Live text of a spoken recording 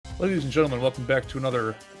Ladies and gentlemen, welcome back to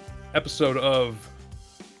another episode of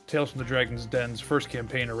Tales from the Dragon's Den's first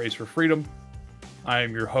campaign, A Race for Freedom. I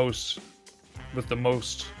am your host with the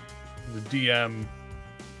most, the DM,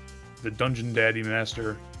 the Dungeon Daddy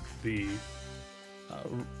Master, the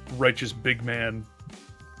righteous big man,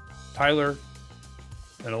 Tyler,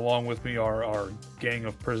 and along with me are our gang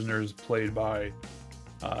of prisoners played by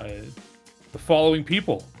the following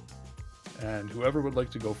people. And whoever would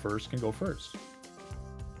like to go first can go first.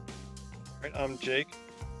 Alright, I'm Jake.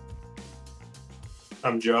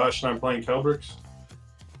 I'm Josh, and I'm playing Kelbrix.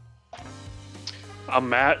 I'm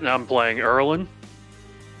Matt, and I'm playing Erlin.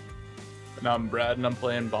 And I'm Brad, and I'm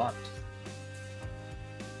playing Bond.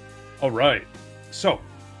 All right. So,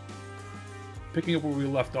 picking up where we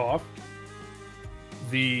left off,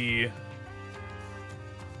 I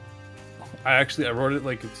wrote it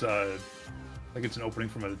like it's an opening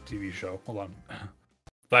from a TV show. Hold on.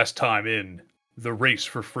 Last time in The Race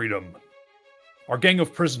for Freedom, our gang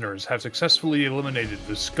of prisoners have successfully eliminated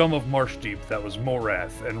the scum of Marshdeep that was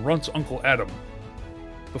Morath and Runt's Uncle Adam.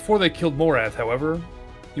 Before they killed Morath, however,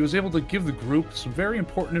 he was able to give the group some very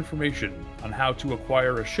important information on how to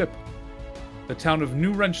acquire a ship. The town of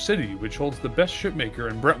New Wrench City, which holds the best shipmaker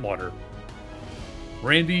in Brentwater,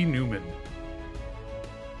 Randy Newman.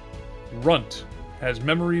 Runt has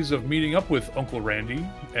memories of meeting up with Uncle Randy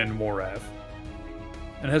and Morath,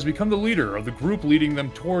 and has become the leader of the group leading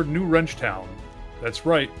them toward New Wrench Town. That's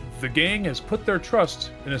right, the gang has put their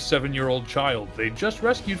trust in a 7-year-old child they just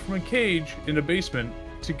rescued from a cage in a basement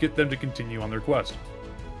to get them to continue on their quest.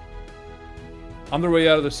 On their way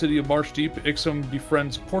out of the city of Marshdeep, Ixom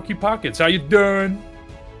befriends Porky Pockets. How you doing?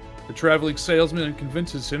 The traveling salesman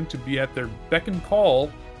convinces him to be at their beck and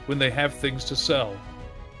call when they have things to sell.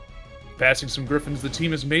 Passing some griffins, the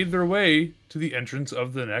team has made their way to the entrance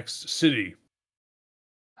of the next city.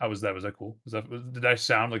 How was that? Was that cool? Did I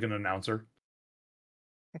sound like an announcer?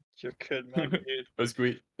 You're good, man, dude. That was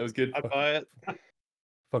great. That was good. I buy it.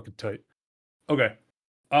 Fucking tight. Okay.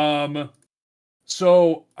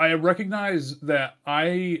 So I recognize that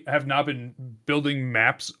I have not been building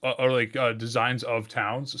maps or designs of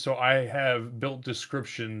towns, so I have built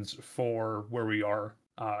descriptions for where we are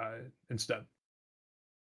instead.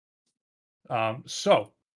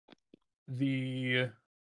 So the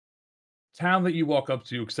town that you walk up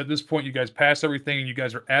to, because at this point you guys pass everything and you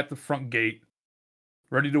guys are at the front gate,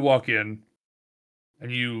 ready to walk in,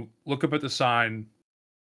 and you look up at the sign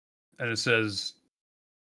and it says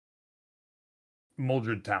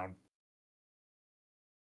Moldred Town.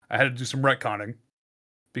 I had to do some retconning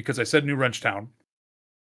because I said New Wrench Town.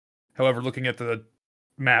 However, looking at the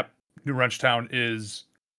map, New Wrench Town is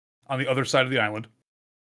on the other side of the island.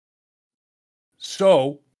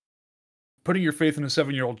 So, putting your faith in a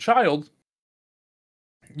 7-year-old child,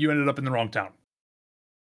 you ended up in the wrong town.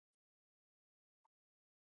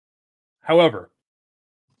 However,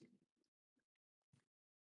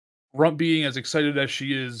 Runt, being as excited as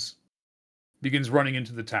she is, begins running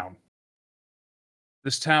into the town.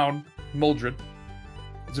 This town, Moldred,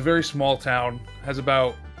 it's a very small town, has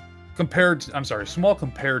about, small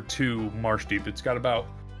compared to Marshdeep. It's got about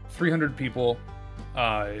 300 people.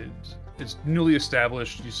 It's newly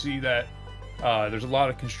established. You see that there's a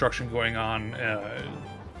lot of construction going on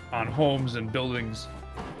homes and buildings.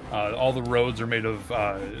 All the roads are made of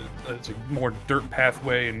it's a more dirt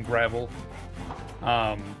pathway and gravel.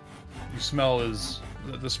 The smell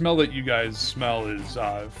that you guys smell is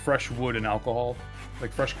fresh wood and alcohol,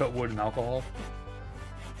 like fresh cut wood and alcohol.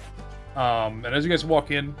 And as you guys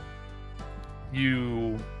walk in,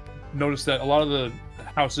 you notice that a lot of the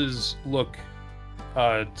houses look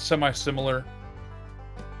semi-similar,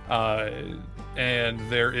 and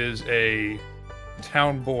there is a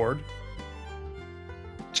town board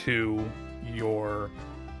to your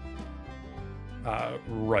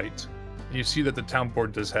right. You see that the town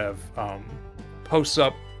board does have posts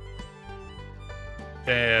up,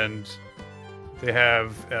 and they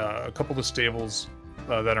have a couple of stables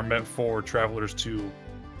that are meant for travelers to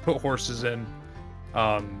put horses in.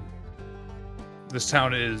 This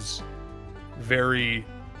town is very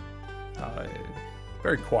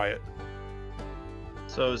quiet.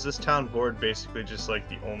 So is this town board basically just like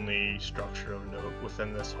the only structure of note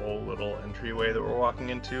within this whole little entryway that we're walking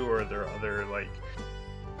into, or are there other like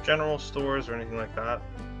general stores or anything like that?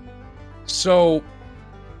 So,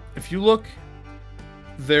 if you look,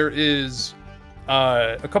 there is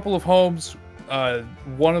a couple of homes.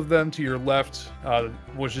 One of them to your left,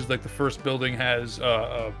 which is like the first building, has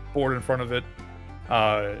a board in front of it,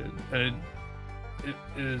 and it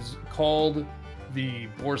is called the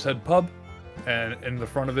Boar's Head Pub, and in the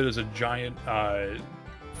front of it is a giant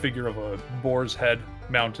figure of a boar's head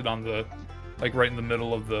mounted on the, like right in the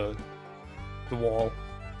middle of the wall,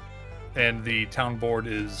 and the town board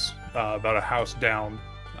is about a house down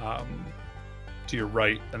to your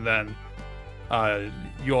right, and then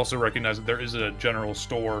you also recognize that there is a general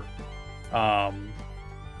store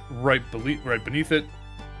right beneath it,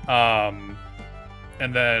 and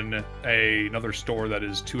then another store that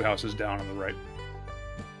is 2 houses down on the right.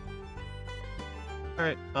 All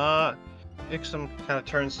right. Ixom kind of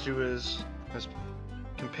turns to his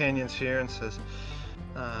companions here and says,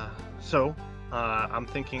 I'm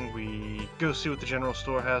thinking we go see what the general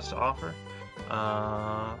store has to offer.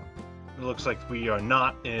 It looks like we are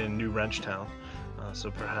not in New Wrenchtown,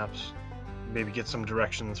 so perhaps maybe get some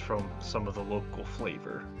directions from some of the local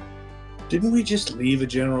flavor. Didn't we just leave a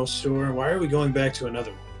general store? Why are we going back to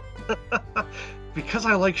another one? Because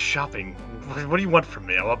I like shopping. What do you want from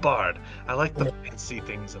me? I'm a bard. I like the fancy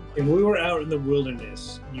things in life. If we were out in the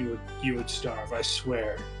wilderness, you would starve, I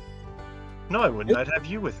swear. No, I wouldn't. I'd have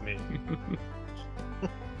you with me.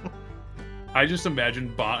 I just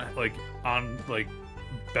imagine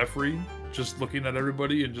Beffrey just looking at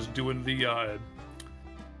everybody and just doing the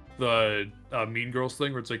Mean Girls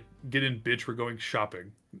thing where it's like, get in, bitch, we're going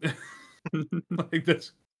shopping. Like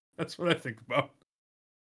that's what I think about.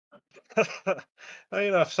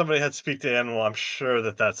 If somebody had to speak to animal, I'm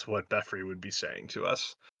sure that's what Beffrey would be saying to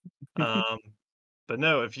us. But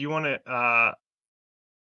no, if you want to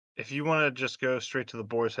just go straight to the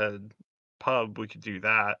Boar's Head pub, we could do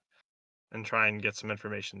that and try and get some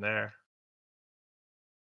information there.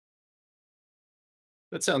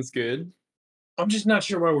 That sounds good. I'm just not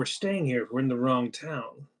sure why we're staying here if we're in the wrong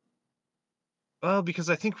town. Well, because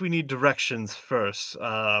I think we need directions first,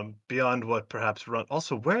 beyond what perhaps Runt.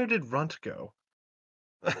 Also, where did Runt go?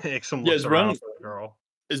 Ixom looks around for the girl.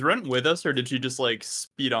 Is Runt with us, or did she just like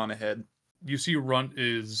speed on ahead? You see Runt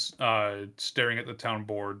is staring at the town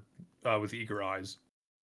board with eager eyes.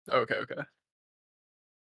 Okay.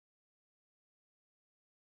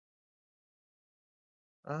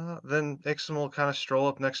 Then Ixom will kind of stroll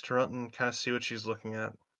up next to Runt and kind of see what she's looking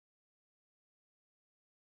at.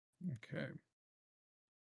 Okay.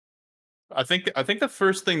 I think the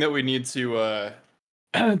first thing that we need to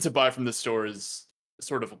to buy from the store is a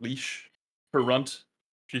sort of leash for Runt.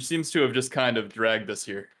 She seems to have just kind of dragged us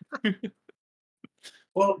here.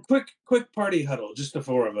 Well, quick party huddle, just the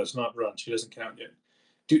 4 of us, not Runt. She doesn't count yet.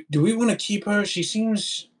 Do we want to keep her? She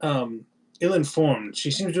seems ill-informed.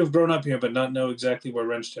 She seems to have grown up here but not know exactly where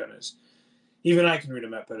Wrenchtown is. Even I can read a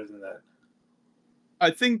map better than that. I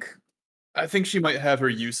think she might have her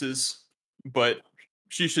uses, but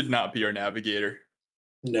she should not be our navigator.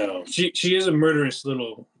 No, she is a murderous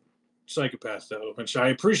little psychopath, though, which I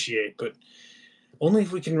appreciate, but only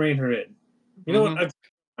if we can rein her in. You know what?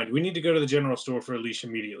 We need to go to the general store for a leash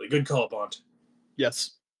immediately. Good call, Bont.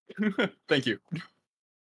 Yes. Thank you.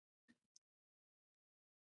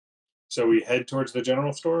 So we head towards the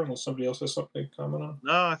general store unless somebody else has something to comment on?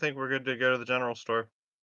 No, I think we're good to go to the general store.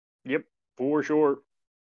 Yep, for sure.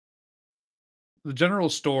 The general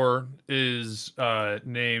store is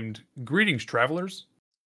named Greetings, Travelers.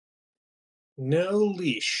 No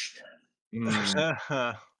leash.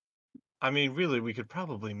 I mean, really, we could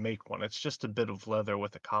probably make one. It's just a bit of leather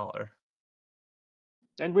with a collar.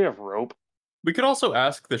 And we have rope. We could also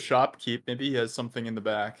ask the shopkeep. Maybe he has something in the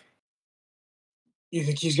back. You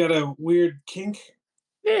think he's got a weird kink?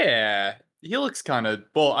 Yeah, he looks kind of.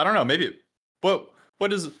 Well, I don't know. Maybe. What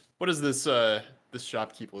does this this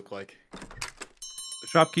shopkeep look like? The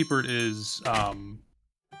shopkeeper is kind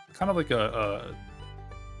of like a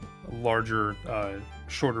larger,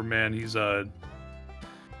 shorter man. He's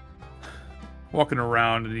walking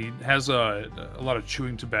around, and he has a lot of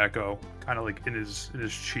chewing tobacco, kind of like in his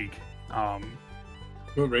cheek.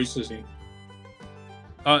 What race is he?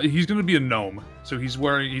 He's gonna be a gnome, so he's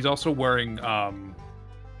also wearing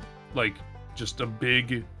like just a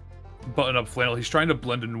big button-up flannel. He's trying to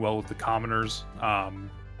blend in well with the commoners.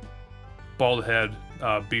 Bald head,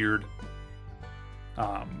 beard.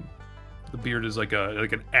 The beard is like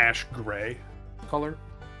an ash gray color,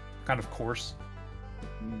 kind of coarse.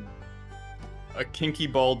 A kinky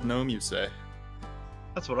bald gnome, you say?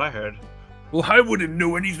 That's what I heard. Well, I wouldn't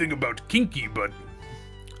know anything about kinky, but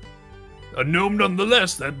a gnome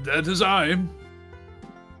nonetheless. That is I.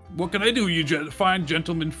 What can I do, you fine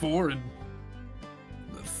gentlemen, for a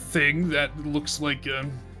thing that looks like a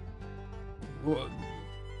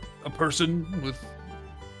person with?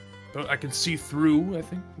 I can see through. I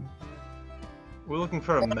think. We're looking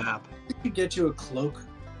for a map. We could get you a cloak.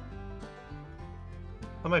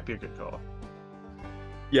 That might be a good call.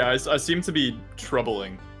 Yeah, I seem to be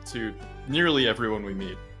troubling to nearly everyone we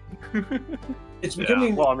meet. It's Yeah.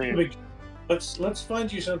 becoming. Well, I mean, Let's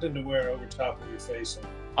find you something to wear over top of your face.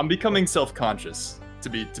 I'm becoming self-conscious, to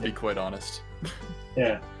be quite honest.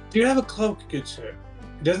 Yeah. Do you have a cloak, good sir?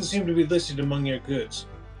 It doesn't seem to be listed among your goods.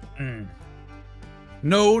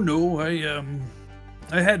 No, I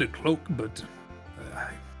had a cloak, but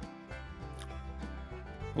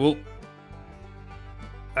well,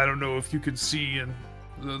 I don't know if you could see in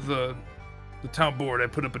the town board. I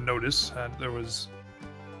put up a notice. There was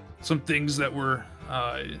some things that were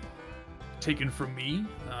taken from me.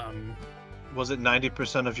 Was it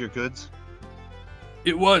 90% of your goods?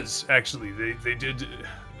 It was actually. They did.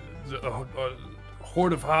 A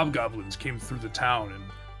horde of hobgoblins came through the town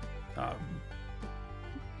and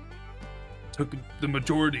took the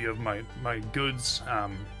majority of my goods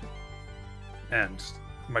and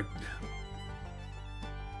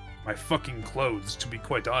my fucking clothes. To be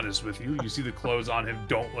quite honest with you, you see the clothes on him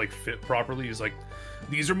don't like fit properly. He's like,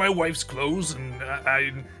 "These are my wife's clothes," and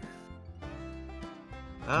I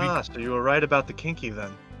So you were right about the kinky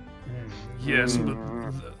then. yes, but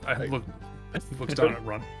I looks down at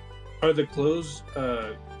Runt. Are the clothes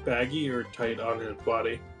baggy or tight on his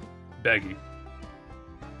body? Baggy.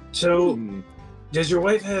 So, does your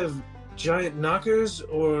wife have giant knockers,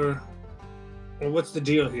 or what's the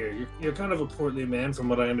deal here? You're kind of a portly man, from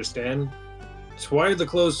what I understand. So why are the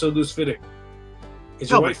clothes so loose-fitting? Is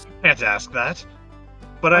your No, wife? you can't ask that.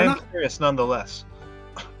 But Why I am not? curious nonetheless.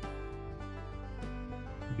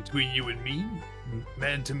 Between you and me,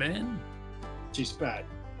 man to man? She's fat.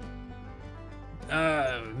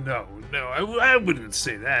 No, I wouldn't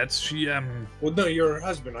say that. She, Well, no, you're her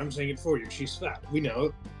husband. I'm saying it for you. She's fat. We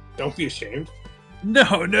know. Don't be ashamed.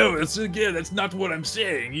 no, it's again, that's not what I'm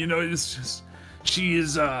saying. You know, it's just, she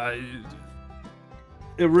is, Just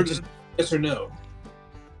yes or no?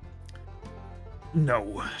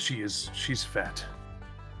 no, she's fat.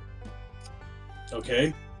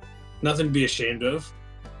 Okay. Nothing to be ashamed of.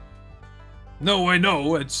 No, I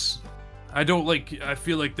know, I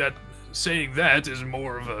feel like that, saying that is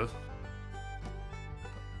more of a,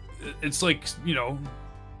 it's like, you know,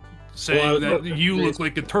 saying that you look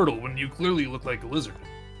like a turtle when you clearly look like a lizard.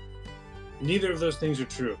 Neither of those things are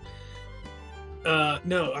true.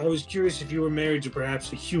 No, I was curious if you were married to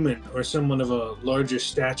perhaps a human or someone of a larger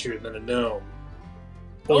stature than a gnome.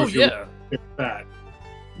 Or Oh, if you're yeah. fat.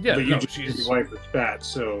 Yeah, But you no, just said she's, your wife was fat,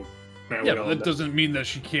 so now yeah, we all but that know. doesn't mean that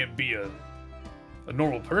she can't be a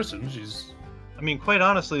normal person. She's, I mean, quite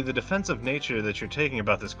honestly, the defensive nature that you're taking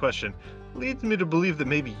about this question leads me to believe that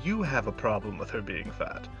maybe you have a problem with her being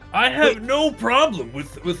fat. I have no problem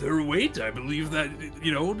with her weight. I believe that,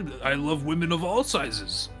 you know, I love women of all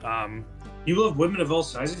sizes. You love women of all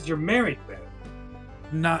sizes? You're married, man.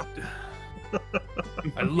 Not.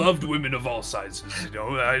 I loved women of all sizes. You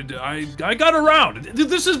know, I got around.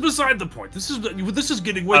 This is beside the point. This is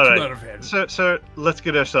getting way All too right. out of hand. So let's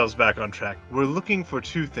get ourselves back on track. We're looking for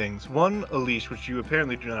two things. One, a leash, which you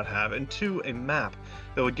apparently do not have, and two, a map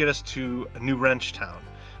that would get us to New Wrench Town.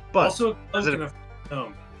 But Also, a is it cloak and a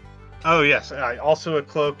gnome. oh yes, also a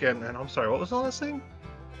cloak and I'm sorry, what was the last thing?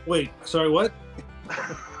 Wait, sorry, what?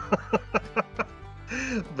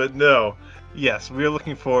 But no, yes, we are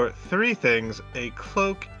looking for three things: a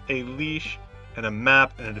cloak, a leash, and a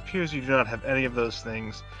map. And it appears you do not have any of those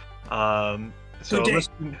things. So Good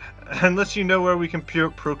unless you know where we can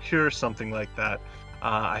procure something like that,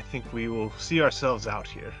 I think we will see ourselves out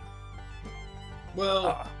here.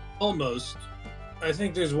 Well, almost. I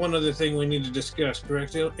think there's one other thing we need to discuss,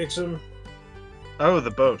 correct, Ixum? Oh,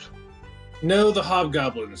 the boat. No, the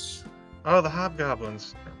hobgoblins. Oh, the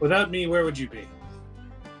hobgoblins. Without me, where would you be?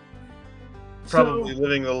 Probably So,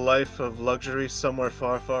 living a life of luxury somewhere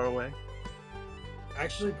far, far away.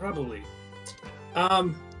 actually, probably.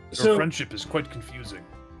 Your So, friendship is quite confusing.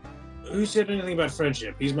 who said anything about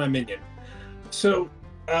friendship? He's my minion. So,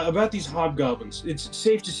 about these hobgoblins, it's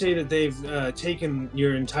safe to say that they've taken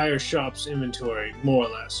your entire shop's inventory, more or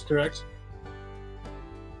less, correct?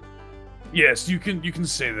 Yes, you can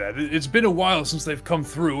say that. It's been a while since they've come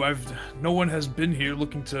through. No one has been here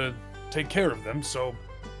looking to take care of them, so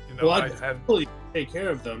you know, Well, I have. fully take care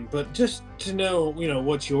of them, but just to know, you know,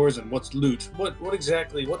 what's yours and what's loot. What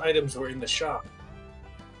exactly? What items were in the shop?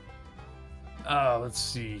 Let's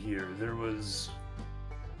see here. There was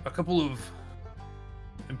a couple of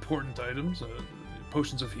important items,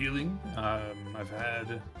 potions of healing. I've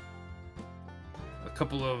had a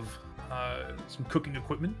couple of some cooking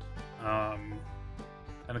equipment,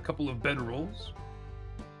 and a couple of bedrolls.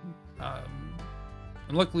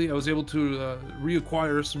 And luckily, I was able to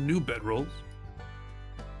reacquire some new bedrolls.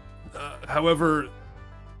 However,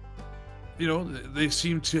 you know, they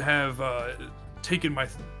seem to have taken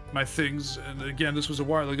my things, and again, this was a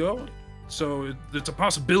while ago, so it's a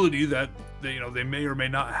possibility that they may or may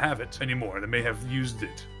not have it anymore. They may have used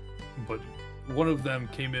it, but one of them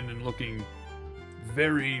came in and looking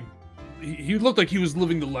very. He looked like he was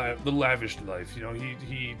living the lavish life.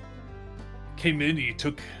 He came in. He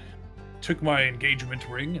took my engagement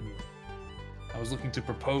ring, and I was looking to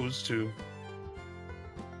propose to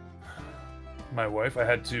my wife. I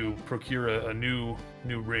had to procure a new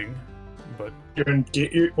ring, but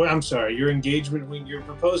I'm sorry. Your engagement ring. You're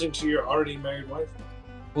proposing to your already married wife.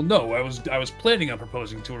 well, no, I was planning on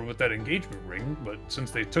proposing to her with that engagement ring, but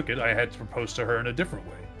since they took it, I had to propose to her in a different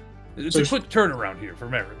way. It's a quick turnaround here for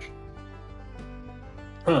marriage.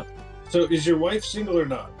 Huh. So is your wife single or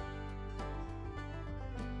not?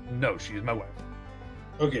 No, she is my wife.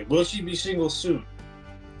 Okay. Will she be single soon?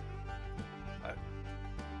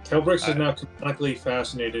 Kelbrix is now chronically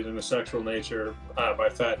fascinated in a sexual nature by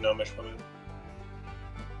fat gnomish women.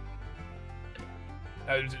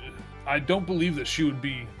 I don't believe that she would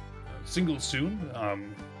be single soon.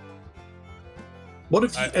 What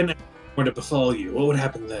if an were to befall you? What would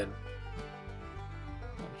happen then?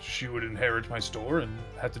 She would inherit my store and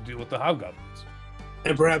have to deal with the hobgoblins.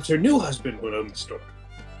 And perhaps her new husband would own the store.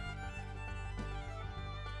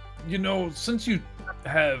 Since you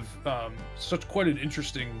have such quite an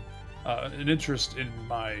interesting an interest in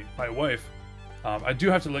my wife, I do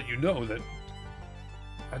have to let you know that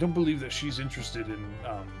I don't believe that she's interested in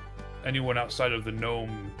anyone outside of the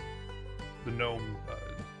gnome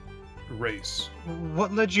race.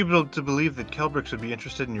 What led you to believe that Kelbrix would be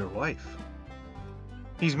interested in your wife?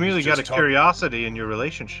 He's merely got a just curiosity in your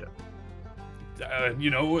relationship.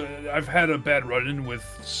 I've had a bad run-in with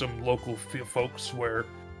some local folks where,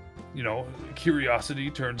 curiosity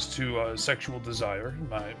turns to sexual desire.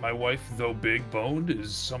 My wife, though big-boned,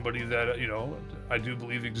 is somebody that, I do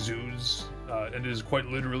believe exudes and is quite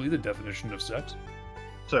literally the definition of sex.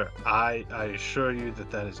 Sir, I assure you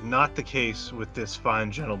that is not the case with this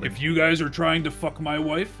fine gentleman. If you guys are trying to fuck my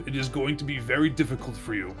wife, it is going to be very difficult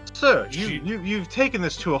for you. Sir, you've taken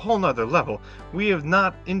this to a whole nother level. We have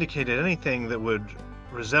not indicated anything that would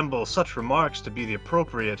resemble such remarks to be the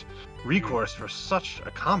appropriate recourse for such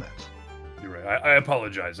a comment. You're right. I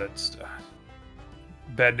apologize. That's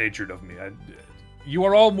bad-natured of me. You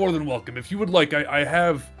are all more than welcome. If you would like, I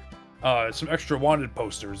have some extra wanted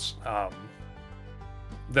posters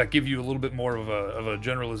that give you a little bit more of a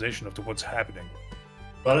generalization of to what's happening.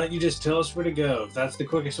 Why don't you just tell us where to go? If that's the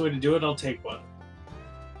quickest way to do it, I'll take one.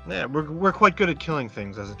 Yeah, we're quite good at killing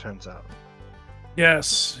things, as it turns out.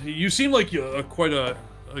 Yes, you seem like you're quite a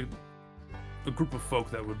group of folk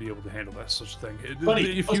that would be able to handle that such thing.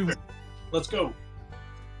 Buddy, let's go.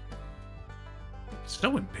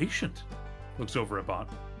 So impatient. Looks over at Bond.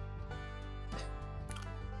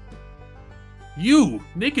 You,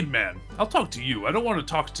 naked man. I'll talk to you. I don't want to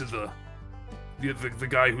talk to the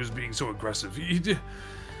guy who's being so aggressive.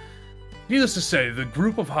 Needless to say, the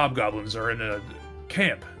group of hobgoblins are in a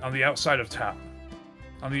camp on the outside of town.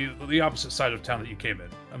 On the opposite side of town that you came in.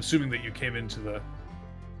 I'm assuming that you came into the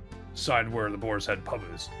side where the Boar's Head pub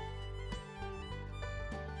is.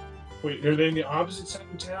 Wait, are they in the opposite side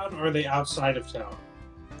of town, or are they outside of town?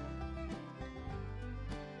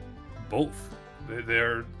 Both.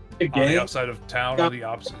 They're The on the gang? outside of town, or the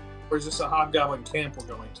opposite. Or is this a hobgoblin camp we're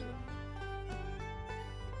going to?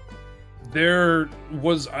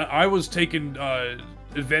 I was taken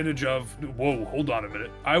advantage of. Whoa, hold on a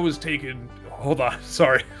minute. Hold on,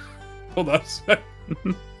 sorry. Hold on a sec.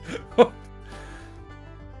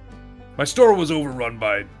 My store was overrun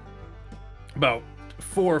by about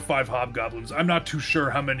 4 or 5 hobgoblins. I'm not too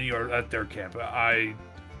sure how many are at their camp. I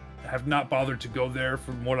have not bothered to go there.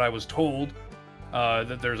 From what I was told,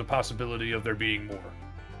 that there's a possibility of there being more.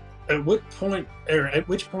 At which point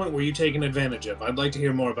were you taken advantage of? I'd like to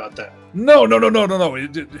hear more about that. No.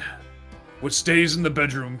 What stays in the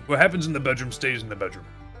bedroom, what happens in the bedroom stays in the bedroom.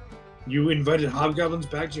 You invited hobgoblins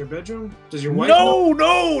back to your bedroom? Does your wife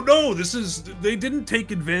No. They didn't take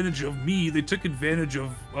advantage of me. They took advantage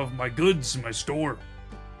of my goods in my store.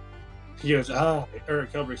 He goes,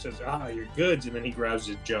 Eric Kelbrick says, your goods, and then he grabs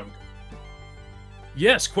his junk.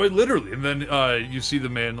 Yes, quite literally. And then you see the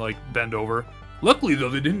man bend over. Luckily though,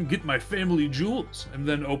 they didn't get my family jewels. And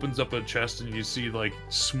then opens up a chest and you see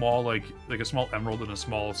small like a small emerald and a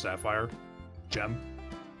small sapphire gem.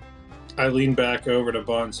 I lean back over to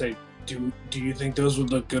Bond and say, Do you think those would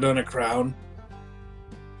look good on a crown?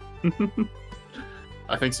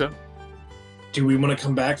 I think so. Do we want to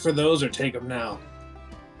come back for those or take them now?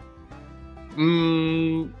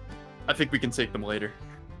 I think we can take them later.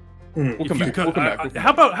 We'll come back.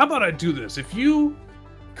 How about I do this? If you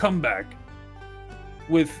come back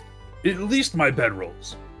with At least my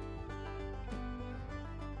bedrolls.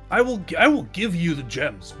 I will give you the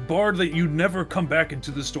gems, barred that you never come back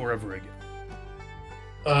into the store ever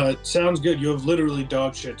again. Sounds good. You have literally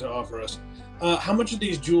dog shit to offer us. How much are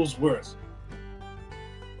these jewels worth?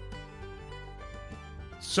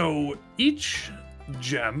 So each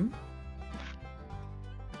gem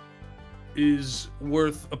is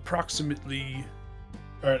worth approximately.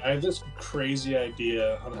 All right, I have this crazy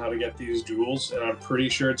idea on how to get these jewels, and I'm pretty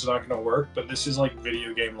sure it's not going to work, but this is like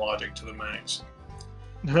video game logic to the max.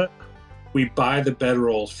 We buy the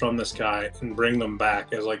bedrolls from this guy and bring them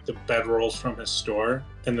back as like the bedrolls from his store,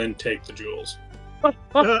 and then take the jewels.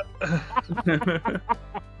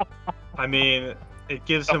 I mean, it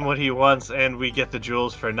gives him what he wants, and we get the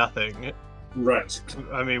jewels for nothing. Right.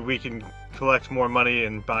 I mean, we can collect more money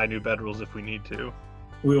and buy new bedrolls if we need to.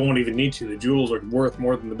 We won't even need to. The jewels are worth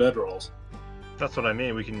more than the bedrolls. That's what I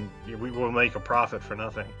mean. We will make a profit for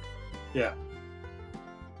nothing. Yeah.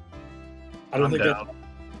 I don't I'm think down. that's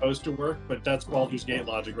supposed to work, but that's Baldur's Gate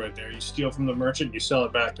logic right there. You steal from the merchant, you sell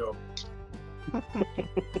it back to him.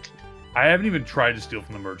 I haven't even tried to steal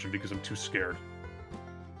from the merchant because I'm too scared.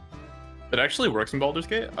 It actually works in Baldur's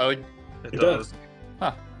Gate? It does.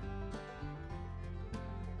 Huh.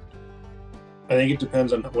 I think it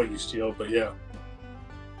depends on what you steal, but yeah.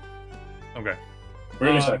 Okay. We're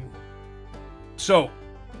in a second. So,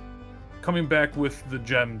 coming back with the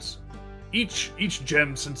gems, each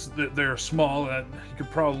gem, since they're small, and you could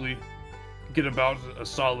probably get about a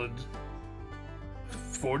solid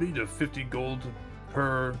 40 to 50 gold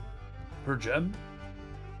per gem.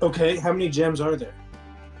 Okay, how many gems are there?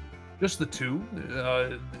 Just the two.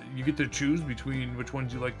 You get to choose between which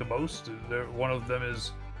ones you like the most. One of them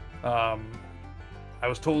is, I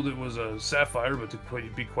was told it was a sapphire, but to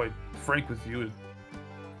be quite frank with you, it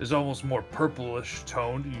is almost more purplish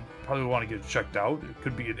toned. You probably want to get it checked out. It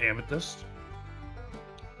could be an amethyst.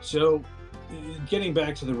 So, getting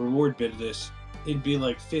back to the reward bit of this, it'd be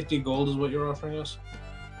like 50 gold is what you're offering us?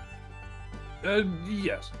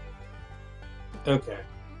 Yes. Okay.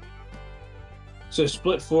 So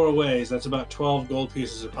split 4 ways, that's about 12 gold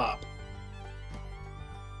pieces a pop.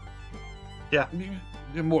 Yeah,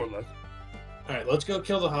 more or less. Alright, let's go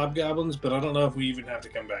kill the hobgoblins, but I don't know if we even have to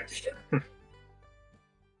come back again.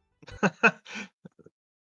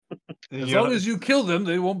 As long as you kill them,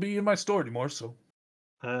 they won't be in my store anymore, so.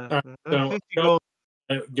 So, 50 gold.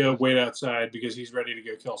 go wait outside because he's ready to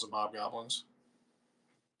go kill some hobgoblins.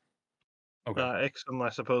 Okay. Ixom, I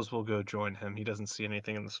suppose, will go join him. He doesn't see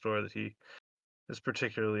anything in the store that he is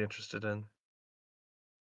particularly interested in.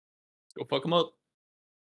 Go fuck him up.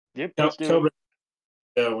 Yep, let's do it.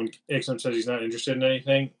 When Ixom says he's not interested in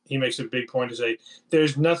anything, he makes a big point to say,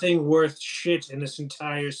 "There's nothing worth shit in this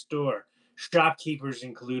entire store, shopkeepers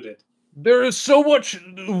included." There is so much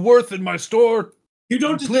worth in my store. You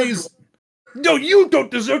don't Please. deserve. No, you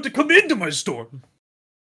don't deserve to come into my store.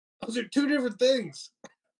 Those are two different things.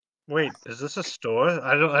 Wait, is this a store?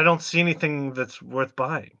 I don't see anything that's worth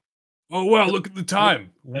buying. Oh, wow, look at the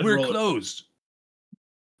time. Let's We're roll it. closed.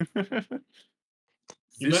 You This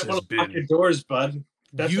might has want to lock your been. doors, bud.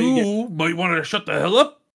 That's how you You might want to shut the hell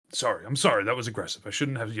up. Sorry, I'm sorry. That was aggressive. I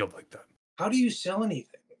shouldn't have yelled like that. How do you sell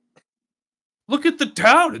anything? Look at the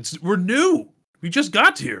town. We're new. We just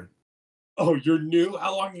got here. Oh, you're new?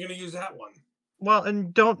 How long are you going to use that one? Well,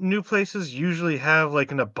 and don't new places usually have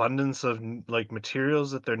like an abundance of like materials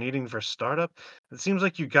that they're needing for startup? It seems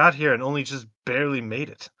like you got here and only just barely made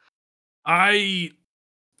it. I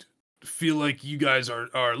feel like you guys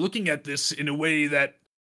are looking at this in a way that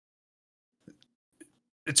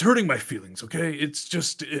it's hurting my feelings. Okay, it's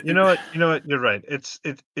just You know what? You're right.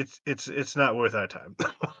 It's not worth our time.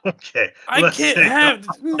 Okay. I let's can't say- have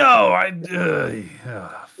no.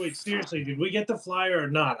 Wait, seriously, did we get the flyer or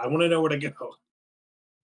not? I want to know where to go.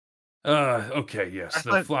 Okay, yes, I the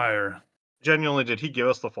thought- flyer. Genuinely, did he give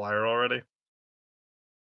us the flyer already?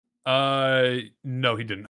 No, he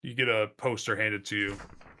didn't. You get a poster handed to you.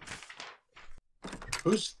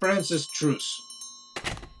 Who's Francis Truce?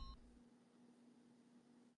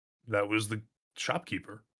 That was the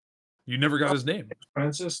shopkeeper. You never got his name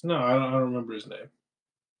Francis? No, I don't remember his name.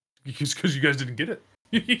 because you guys didn't get it.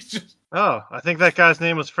 He's just Oh, I think that guy's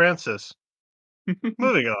name was Francis.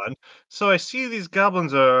 Moving on. So I see these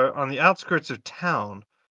goblins are on the outskirts of town.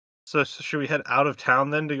 So should we head out of town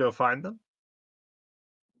then to go find them?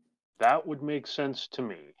 That would make sense to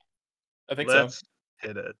me. I think Let's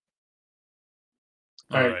hit it.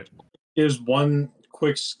 all Alright. right. Here's one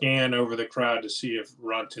quick scan over the crowd to see if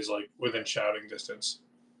Runt is like within shouting distance.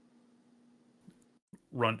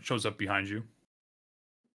 Runt shows up behind you.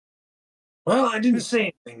 Well, I didn't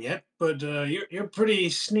say anything yet, but you're pretty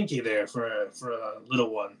sneaky there for a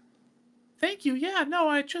little one. Thank you. Yeah, no,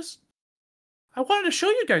 I wanted to show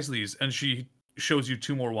you guys these. And she shows you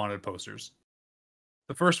 2 more wanted posters.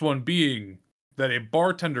 The first one being that a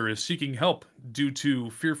bartender is seeking help due to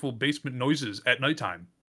fearful basement noises at nighttime.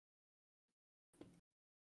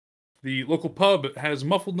 The local pub has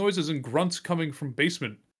muffled noises and grunts coming from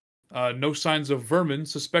basement. No signs of vermin,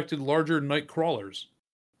 suspected larger night crawlers.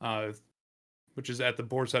 Which is at the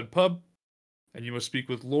Boar's Head pub. And you must speak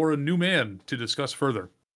with Laura Newman to discuss further.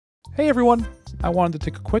 Hey everyone! I wanted to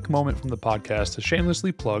take a quick moment from the podcast to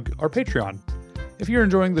shamelessly plug our Patreon. If you're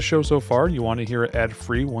enjoying the show so far, you want to hear it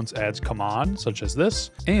ad-free once ads come on, such as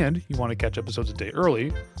this, and you want to catch episodes a day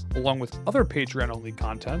early, along with other Patreon-only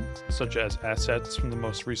content, such as assets from the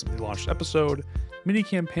most recently launched episode,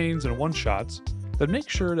 mini-campaigns, and one-shots, then make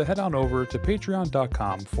sure to head on over to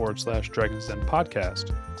patreon.com/Dragons Den Podcast,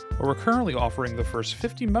 where we're currently offering the first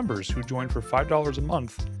 50 members who join for $5 a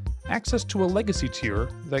month access to a legacy tier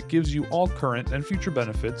that gives you all current and future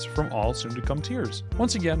benefits from all soon-to-come tiers.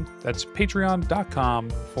 Once again, that's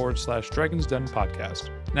patreon.com/Dragons Den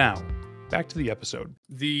Podcast. Now, back to the episode.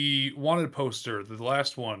 The wanted poster, the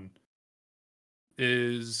last one,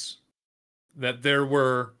 is that there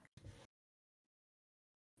were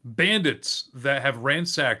bandits that have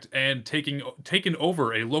ransacked and taken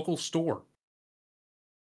over a local store.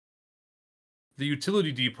 The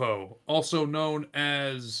utility depot, also known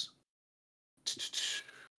as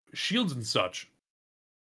Shields and Such,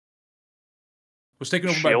 was taken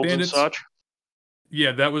over by Shields and bandits. such.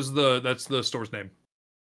 Yeah, that's the store's name.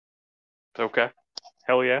 Okay.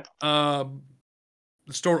 Hell yeah. The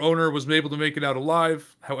store owner was able to make it out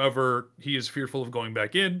alive. However, he is fearful of going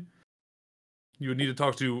back in. You would need to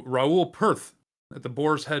talk to Raoul Perth at the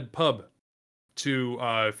Boar's Head pub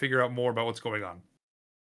to figure out more about what's going on.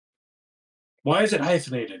 Why is it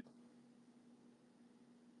hyphenated?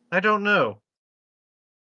 I don't know.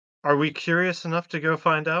 Are we curious enough to go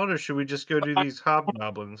find out, or should we just go do these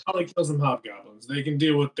hobgoblins? Probably kills them hobgoblins. They can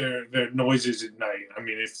deal with their noises at night. I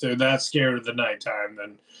mean, if they're that scared of the nighttime,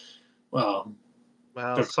 then, well,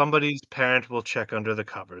 Well, somebody's parent will check under the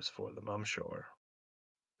covers for them, I'm sure.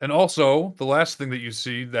 And also, the last thing that you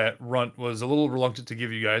see that Runt was a little reluctant to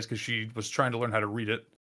give you guys because she was trying to learn how to read it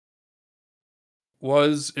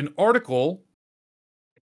was an article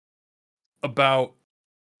about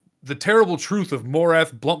the terrible truth of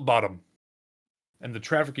Morath Bluntbottom and the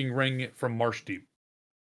trafficking ring from Marsh Deep.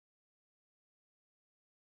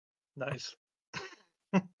 Nice.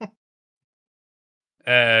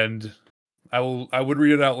 And I would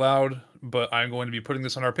read it out loud, but I'm going to be putting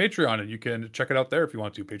this on our Patreon, and you can check it out there if you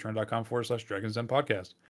want to. Patreon.com/Dragons Den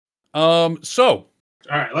Podcast. So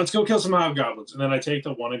all right, let's go kill some hobgoblins. And then I take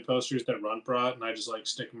the wanted posters that Runt brought, and I just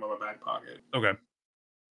stick them in my back pocket.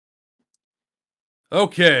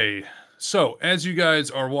 Okay. So as you guys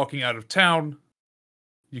are walking out of town,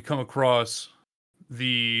 you come across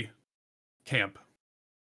the camp.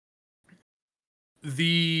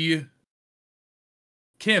 The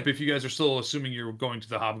camp, if you guys are still assuming you're going to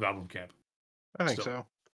the hobgoblin camp. I think Still.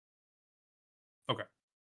 so. Okay.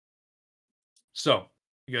 So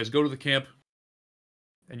you guys go to the camp,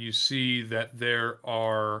 and you see that there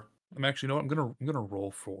are. I'm actually, you know what? I'm gonna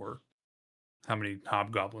roll for how many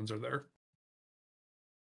hobgoblins are there.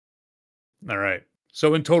 All right.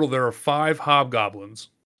 So in total, there are 5 hobgoblins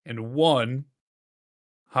and 1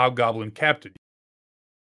 hobgoblin captain.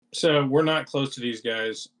 So we're not close to these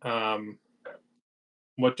guys.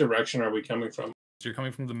 What direction are we coming from? So you're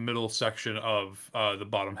coming from the middle section of the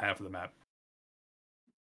bottom half of the map.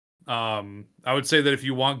 I would say that if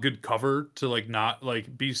you want good cover to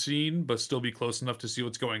not be seen, but still be close enough to see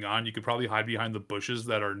what's going on, you could probably hide behind the bushes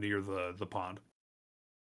that are near the pond.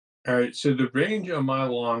 All right, so the range of my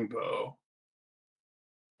longbow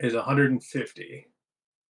is 150.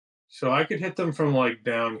 So I could hit them from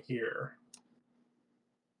down here.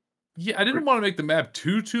 Yeah, I didn't want to make the map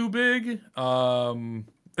too big. Well,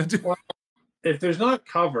 if there's not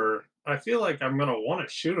cover, I feel like I'm gonna want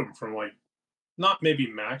to shoot them from not maybe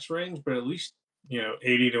max range, but at least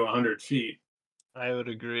 80 to 100 feet. I would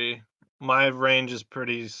agree. My range is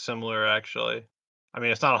pretty similar, actually. I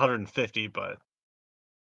mean, it's not 150, but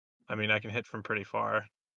I mean, I can hit from pretty far.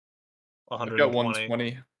 I've got 120.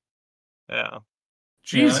 120. Yeah.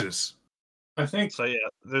 Jesus. I think So yeah,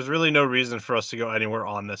 there's really no reason for us to go anywhere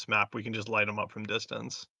on this map. We can just light them up from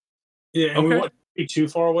distance. Yeah, and we Okay. won't be too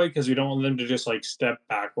far away because we don't want them to just step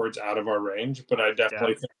backwards out of our range. But I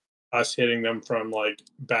definitely think us hitting them from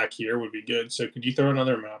back here would be good. So could you throw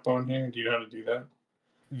another map on here? Do you know how to do that?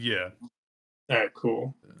 Yeah. All right,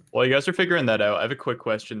 cool. While you guys are figuring that out, I have a quick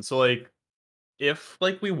question. So if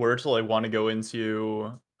like we were to like want to go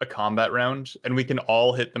into a combat round and we can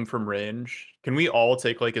all hit them from range, can we all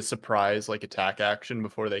take like a surprise like attack action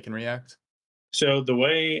before they can react? So the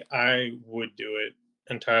way I would do it,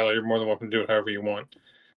 and Tyler, you're more than welcome to do it however you want.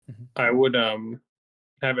 Mhm. I would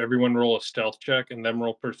have everyone roll a stealth check and then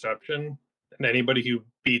roll perception, and anybody who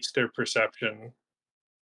beats their perception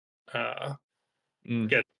uh, Mm.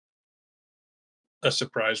 get a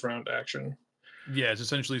surprise round action. Yeah, it's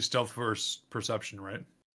essentially stealth versus perception, right?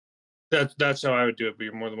 That's how I would do it. But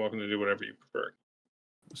you're more than welcome to do whatever you prefer.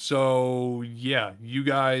 So yeah, you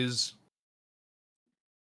guys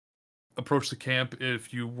approach the camp.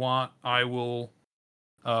 If you want, I will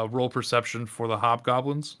roll perception for the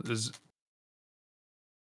hobgoblins. And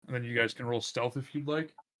then you guys can roll stealth if you'd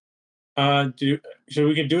like. So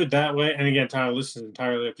we can do it that way. And again, Tyler, this is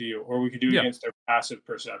entirely up to you. Or we could do it Yeah. against their passive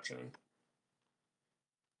perception.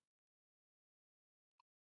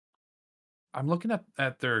 I'm looking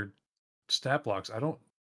at their stat blocks. I don't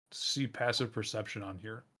see passive perception on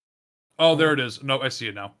here. Oh, there it is. No, I see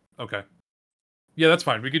it now. Okay. Yeah, that's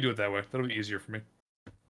fine. We could do it that way. That'll be easier for me.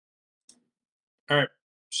 All right.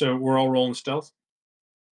 So we're all rolling stealth.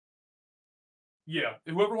 Yeah,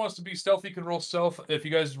 whoever wants to be stealthy can roll stealth. If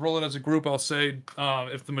you guys roll it as a group, I'll say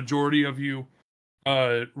if the majority of you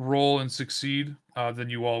roll and succeed, then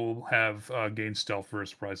you all will have gained stealth for a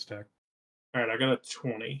surprise attack. All right, I got a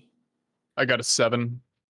 20. I got a 7.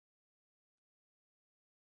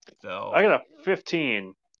 So I got a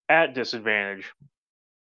 15 at disadvantage.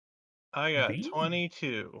 I got Damn.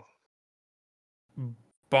 22.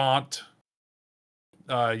 Bont,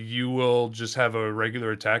 you will just have a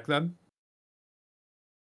regular attack then.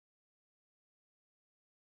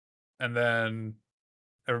 And then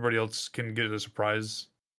everybody else can get a surprise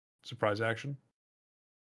action.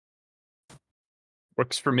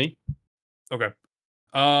 Works for me. Okay.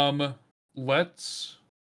 Let's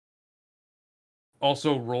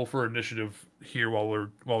also roll for initiative here while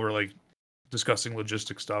we're like discussing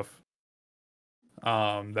logistic stuff.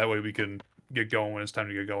 That way we can get going when it's time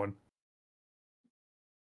to get going.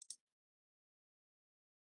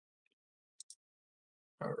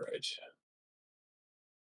 All right.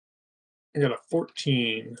 I got a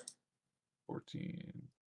 14. 14.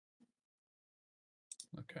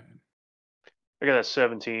 Okay. I got a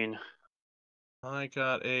 17. I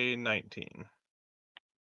got a 19.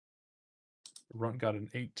 Runt got an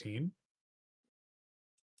 18.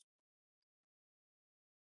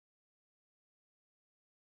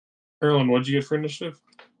 Erlen, what'd you get for initiative?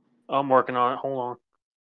 I'm working on it. Hold on.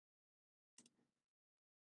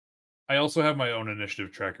 I also have my own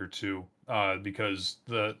initiative tracker too, because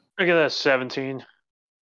the I got a 17.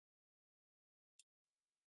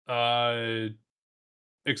 Ixom,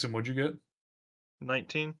 what'd you get?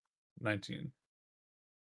 19. 19.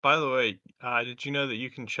 By the way, did you know that you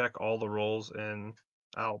can check all the rolls in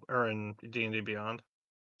in D&D Beyond?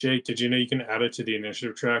 Jake, did you know you can add it to the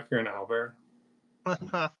initiative tracker in Owlbear?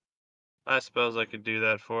 I suppose I could do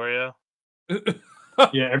that for you.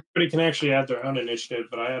 Yeah, everybody can actually add their own initiative,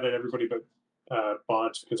 but I added everybody but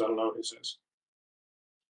Bonds because I don't know what his is.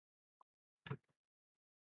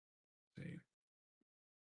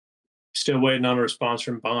 Still waiting on a response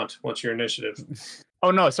from Bont. What's your initiative?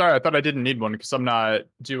 Oh no, sorry. I thought I didn't need one because I'm not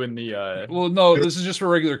doing the. Well, no, this is just for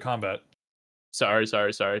regular combat. Sorry.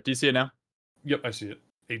 Do you see it now? Yep, I see it.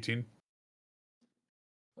 18.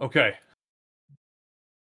 Okay.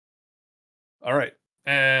 All right.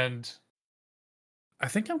 And I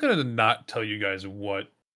think I'm going to not tell you guys what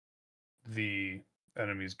the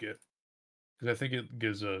enemies get, because I think it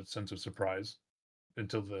gives a sense of surprise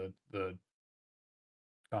until the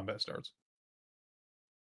combat starts.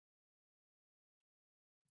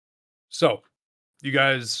 So, you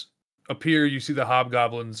guys appear, you see the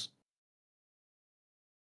hobgoblins,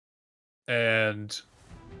 and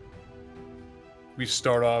we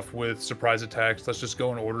start off with surprise attacks. Let's just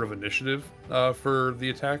go in order of initiative for the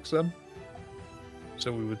attacks then.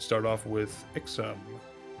 So we would start off with Ixom.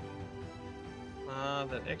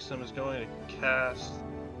 Then Ixom is going to cast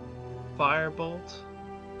Firebolt,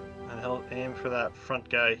 and he'll aim for that front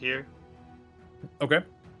guy here. Okay.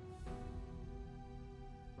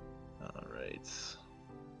 Alright.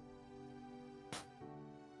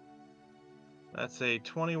 That's a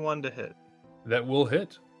 21 to hit. That will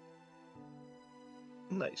hit.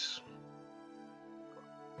 Nice.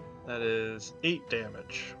 That is 8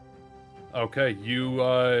 damage. Okay,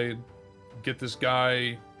 you get this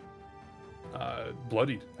guy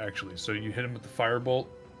bloodied, actually. So you hit him with the firebolt,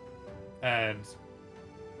 and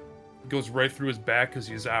it goes right through his back because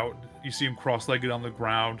he's out. You see him cross-legged on the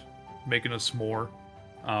ground, making a s'more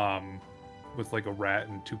with like a rat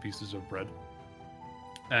and 2 pieces of bread.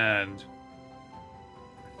 and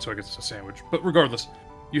so I guess it's a sandwich. But regardless,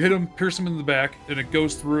 you hit him, pierce him in the back, and it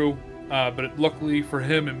goes through. But luckily for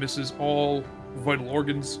him, it misses all vital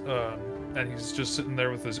organs, and he's just sitting there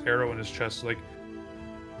with his arrow in his chest, like,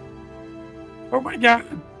 "Oh my god!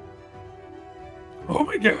 Oh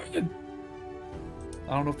my god!"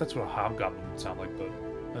 I don't know if that's what a hobgoblin would sound like, but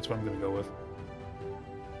that's what I'm gonna go with.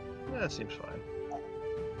 Yeah, that seems fine.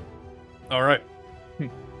 All right.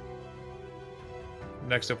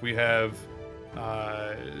 Next up, we have.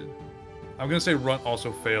 I'm gonna say Runt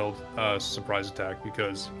also failed surprise attack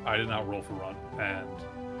because I did not roll for Runt, and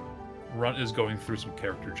Runt is going through some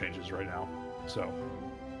character changes right now, so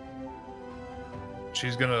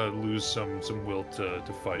she's gonna lose some will to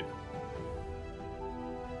fight.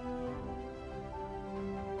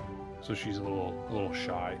 So she's a little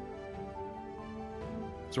shy.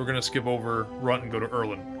 So we're gonna skip over Runt and go to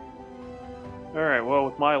Erlin. Alright, well,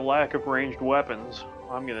 with my lack of ranged weapons,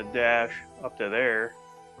 I'm gonna dash up to there.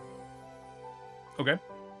 Okay.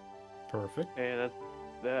 Perfect. And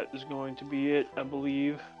that is going to be it, I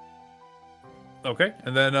believe. Okay,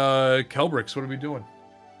 and then Kelbrix, what are we doing?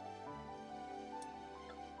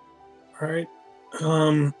 All right.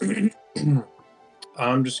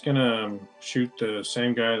 I'm just gonna shoot the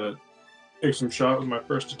same guy that took some shot with my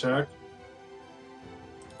first attack.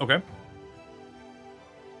 Okay. I'm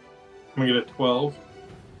gonna get a 12.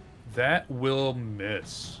 That will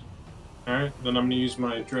miss. All right. Then I'm gonna use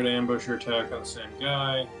my Dread Ambusher attack on the same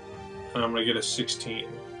guy, and I'm gonna get a 16.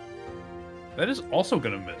 That is also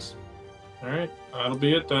gonna miss. All right. That'll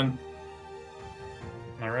be it then.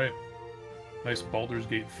 All right. Nice Baldur's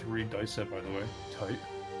Gate 3 dice set, by the way. Tight.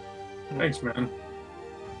 Thanks, man.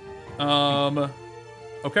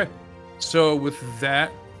 Okay. So with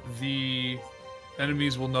that, the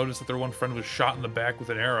enemies will notice that their one friend was shot in the back with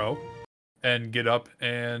an arrow, and get up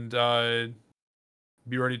and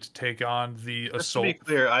be ready to take on the Just assault. to be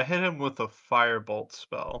clear, I hit him with a firebolt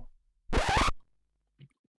spell.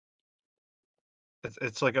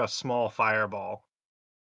 It's like a small fireball.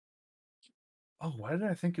 Oh, why did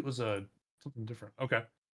I think it was something different? Okay.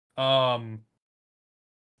 So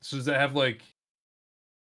does that have like?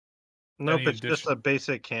 Nope, Any it's just a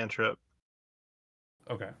basic cantrip.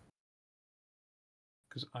 Okay.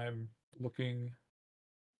 Because I'm looking.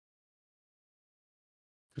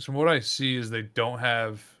 Because from what I see is they don't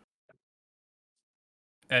have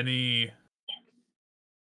any.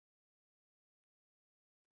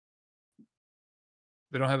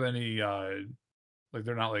 They don't have any. Like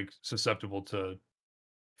they're not like susceptible to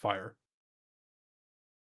fire.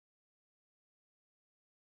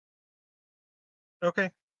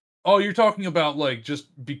 Okay. Oh, you're talking about like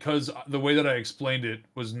just because the way that I explained it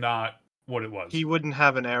was not what it was. He wouldn't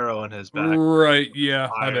have an arrow in his back. Right, yeah,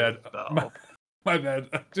 my Fire bad. spell. My bad.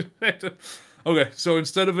 Okay, so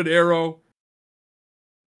instead of an arrow,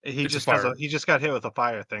 He it's just a fire. he just got hit with a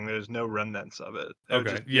fire thing. There's no remnants of it. It would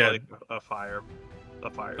Okay, just be yeah. like a fire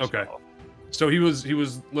Okay. spell. So he was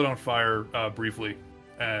lit on fire briefly,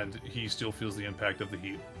 and he still feels the impact of the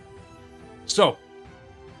heat. So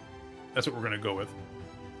that's what we're gonna go with.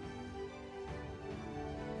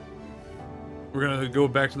 We're gonna go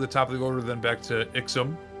back to the top of the order, then back to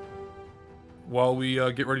Ixum, while we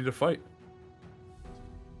get ready to fight.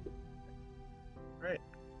 Right.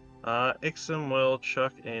 Ixum will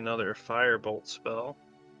chuck another firebolt spell.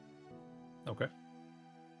 Okay.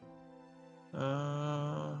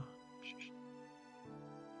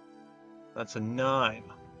 That's a 9.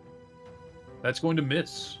 That's going to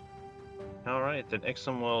miss. All right, then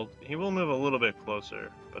Ixum will move a little bit closer,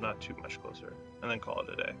 but not too much closer, and then call it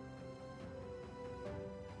a day.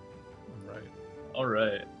 Right. All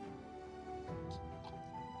right.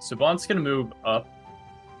 So Bond's gonna move up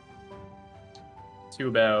to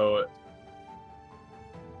about,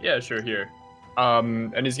 yeah, sure, here.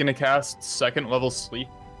 And he's gonna cast second level sleep.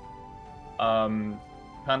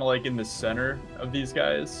 Kind of like in the center of these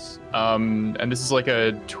guys. And this is like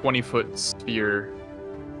a 20-foot sphere.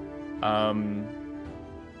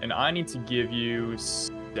 And I need to give you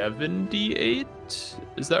 78.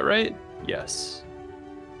 Is that right? Yes.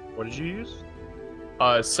 What did you use?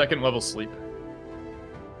 Second level sleep.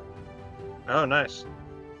 Oh, nice.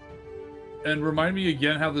 And remind me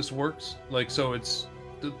again how this works. Like, so it's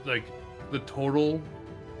like the total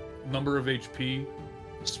number of HP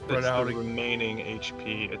spread It's out. the remaining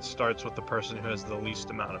HP. It starts with the person who has the least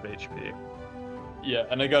amount of HP. Yeah,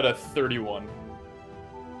 and I got a 31.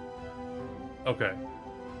 Okay.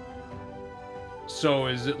 So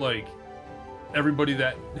is it like everybody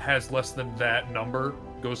that has less than that number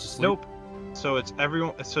goes to sleep? Nope. So it's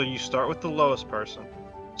everyone. So you start with the lowest person.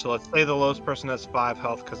 So let's say the lowest person has 5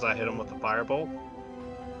 health because I hit him with a firebolt.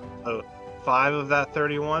 So 5 of that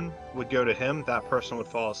 31 would go to him. That person would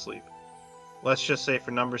fall asleep. Let's just say,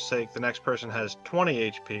 for number's sake, the next person has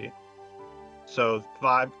 20 HP. So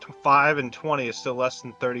 5 and 20 is still less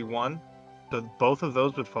than 31. So both of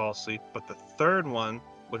those would fall asleep, but the third one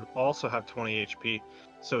would also have 20 HP.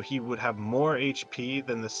 So he would have more HP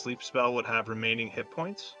than the sleep spell would have remaining hit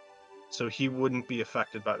points. So he wouldn't be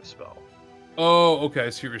affected by the spell. Oh, okay. I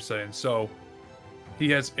see what you're saying. So he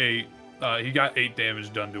has 8. He got 8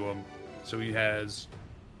 damage done to him. So he has.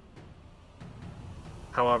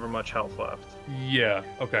 However much health left. Yeah.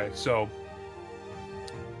 Okay. So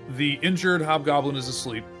the injured hobgoblin is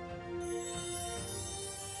asleep,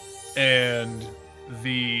 and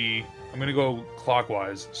I'm gonna go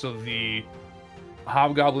clockwise. So the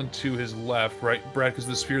hobgoblin to his left, right, Brad? Because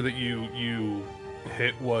the sphere that you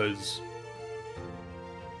hit was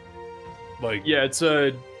like, Yeah, it's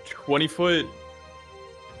a 20-foot. It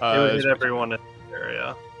would hit everyone in the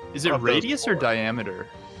area. Is it of those radius or 4. diameter?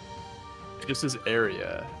 It just says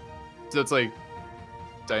area. So it's like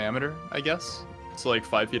diameter, I guess. So like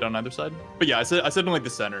 5 feet on either side. But yeah, I said in like the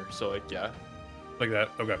center. So like yeah, like that.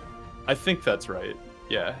 Okay. I think that's right.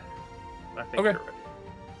 Yeah. I think Okay. you're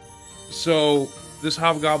right. So this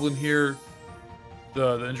hobgoblin here,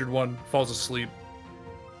 the injured one, falls asleep.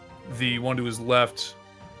 The one to his left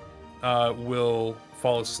will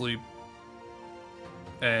fall asleep,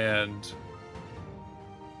 and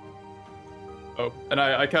Oh, and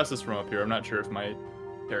I cast this from up here. I'm not sure if my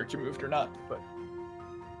character moved or not, but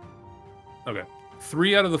okay,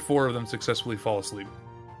 3 out of the 4 of them successfully fall asleep.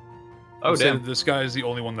 oh Instead, damn, this guy is the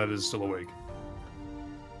only one that is still awake.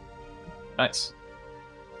 nice.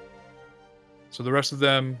 So the rest of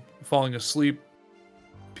them falling asleep,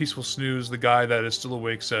 peaceful snooze. The guy that is still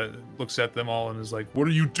awake looks at them all and is like, "What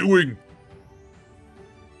are you doing?"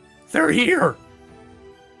 They're here.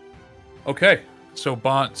 Okay, so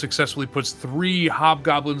Bont successfully puts 3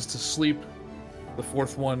 hobgoblins to sleep. The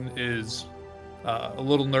 4th one is a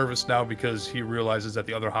little nervous now because he realizes that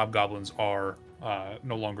the other hobgoblins are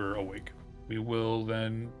no longer awake. We will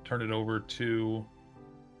then turn it over to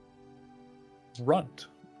Runt.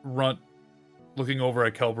 Runt, looking over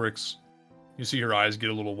at Kelbrix, you see her eyes get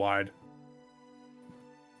a little wide.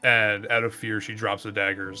 And out of fear, she drops the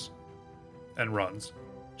daggers and runs.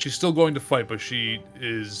 She's still going to fight, but she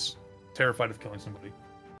is terrified of killing somebody.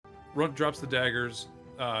 Runt drops the daggers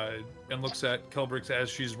and looks at Kelbrix as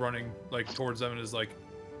she's running like towards them and is like,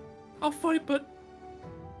 "I'll fight, but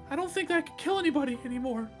I don't think I can kill anybody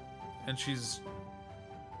anymore." And she's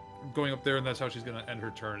going up there, and that's how she's going to end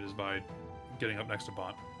her turn, is by getting up next to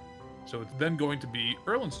Bont. So it's then going to be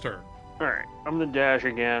Erlin's turn. Alright, I'm gonna dash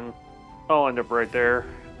again. I'll end up right there.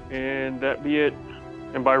 And that be it.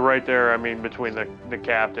 And by right there, I mean between the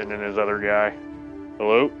captain and his other guy.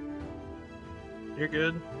 Hello? You're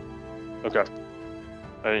good. Okay.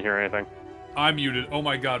 I didn't hear anything. I'm muted. Oh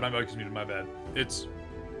my god, my mic is muted. My bad.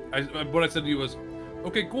 What I said to you was,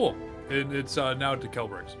 okay, cool. And it's now to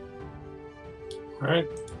Kelbrix. Alright.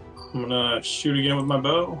 I'm gonna shoot again with my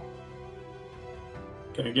bow.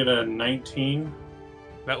 Gonna get a 19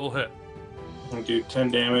 That will hit. and do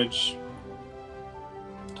 10 damage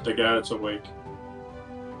to the guy that's awake.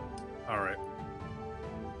 All right.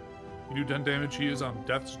 You do 10 damage. He is on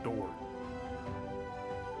death's door.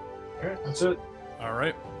 Alright, that's it. All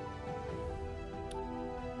right.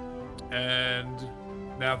 And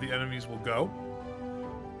now the enemies will go.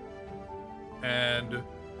 And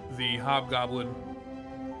the hobgoblin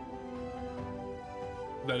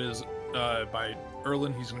that is by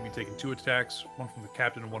Erlin, he's going to be taking 2 attacks, one from the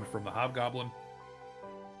captain and one from the hobgoblin.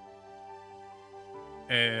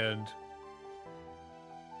 And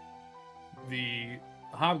the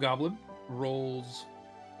hobgoblin rolls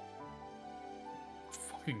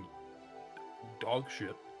fucking dog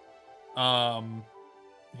shit.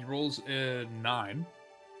 He rolls a 9.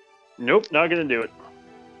 Nope, not gonna do it.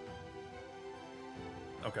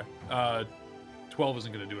 Okay. 12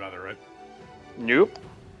 isn't going to do it either, right? Nope.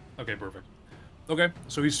 Okay, perfect. Okay,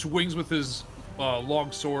 so he swings with his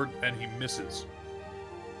long sword and he misses.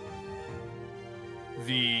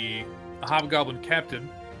 The hobgoblin captain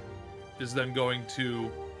is then going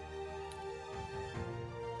to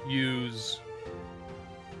use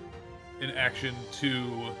an action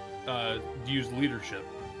to use leadership.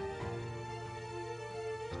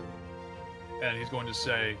 And he's going to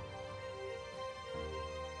say,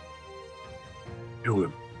 "Kill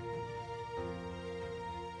him."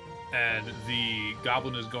 And the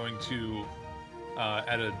goblin is going to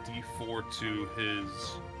add a d4 to his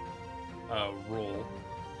roll,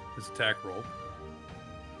 his attack roll.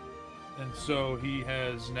 And so he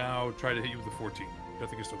has now tried to hit you with a 14. I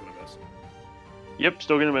think he's still going to miss. Yep,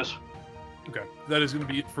 still gonna miss. Okay, that is going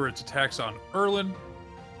to be it for its attacks on Erlin.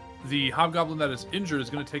 The hobgoblin that is injured is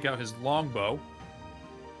going to take out his longbow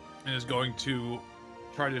and is going to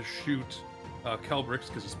try to shoot Kelbrix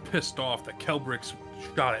because he's pissed off that Kelbrix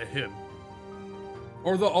shot at him.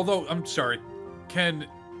 Although I'm sorry, can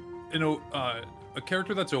a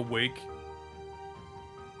character that's awake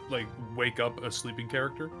like wake up a sleeping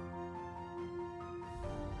character?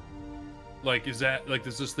 Like, is that like,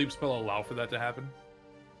 does the sleep spell allow for that to happen?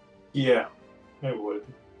 Yeah, it would.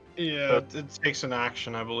 Yeah, it takes an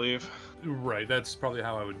action, I believe. Right, that's probably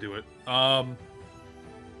how I would do it.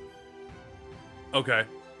 Okay.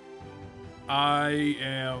 I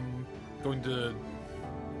am going to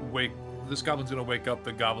this goblin's going to wake up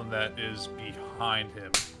the goblin that is behind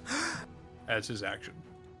him as his action.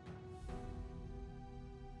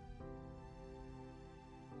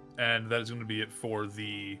 And that is going to be it for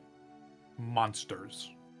the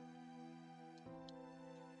monsters.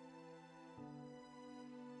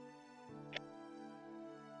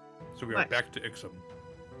 So we are Nice. back to Ixum.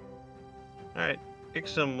 Alright,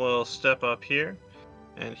 Ixum will step up here,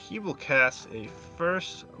 and he will cast a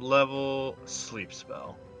first level sleep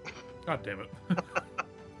spell. God damn it.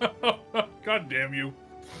 God damn you.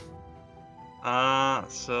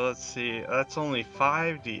 So let's see. That's only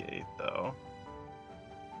 5d8 though.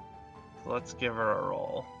 So let's give her a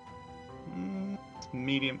roll.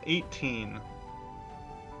 Medium 18.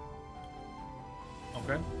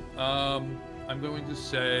 Okay. I'm going to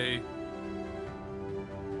say.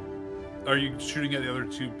 Are you shooting at the other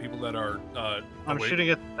two people that are? I'm awake? shooting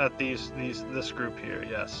at this group here.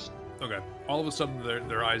 Yes. Okay. All of a sudden,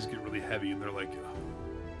 their eyes get really heavy, and they're like,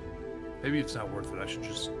 maybe it's not worth it. I should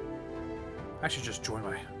just join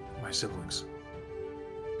my siblings.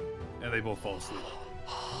 And they both fall asleep.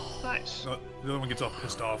 Nice. The other one gets all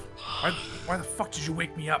pissed off. Why the fuck did you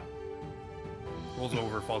wake me up? Rolls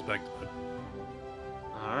over, falls back to bed.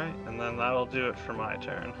 All right, and then that'll do it for my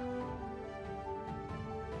turn.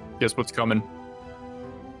 Guess what's coming?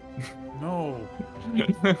 No.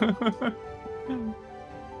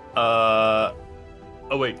 Oh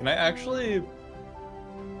wait, can I actually?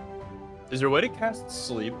 Is there a way to cast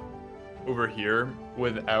sleep over here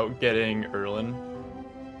without getting Erlin?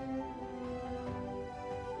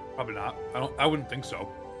 Probably not. I wouldn't think so.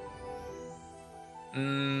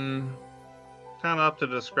 Kind of up to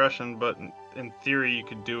discretion, but in theory you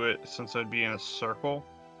could do it since it'd be in a circle.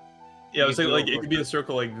 Yeah, I was You thinking could like do it it could be a with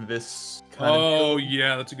circle like this kind Oh of.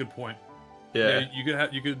 yeah, that's a good point. Yeah.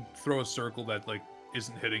 You could throw a circle that like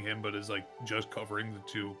isn't hitting him, but is like just covering the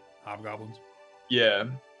two hobgoblins. Yeah.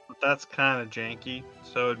 But that's kind of janky,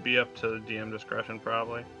 so it'd be up to DM discretion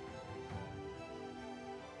probably.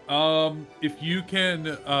 If you can,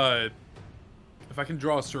 if I can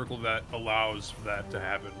draw a circle that allows that to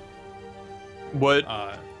happen. What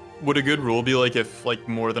would a good rule be like if like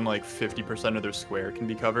more than like 50% of their square can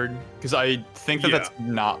be covered? Because I think that Yeah. that's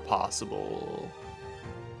not possible.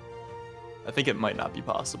 I think it might not be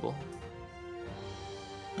possible.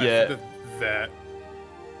 I Yeah. think that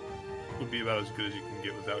would be about as good as you can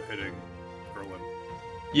get without hitting Erlin.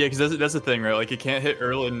 Yeah, because that's the thing, right? Like it can't hit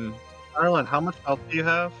Erlin. Arlen, how much health do you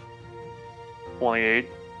have? 28.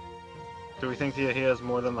 Do we think that he has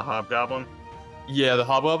more than the hobgoblin? Yeah, the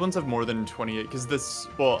hobgoblins have more than 28. Because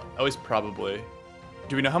well, at least probably.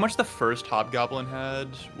 Do we know how much the first hobgoblin had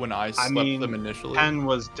when I slept them initially? 10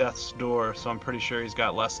 was death's door, so I'm pretty sure he's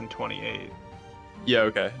got less than 28. Yeah.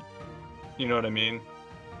 Okay. You know what I mean?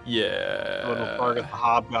 Yeah. So it'll target the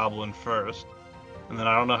hobgoblin first, and then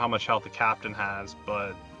I don't know how much health the captain has,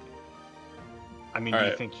 but I mean, do you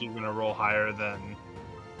Alright. think you're gonna roll higher than,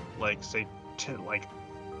 like, say, like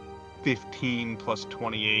 15 plus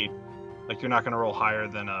 28? Like, you're not gonna roll higher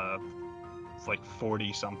than like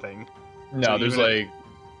 40 something. No, So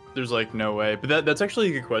there's like no way. But that's actually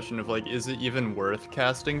a good question of like, is it even worth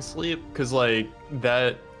casting sleep? Because like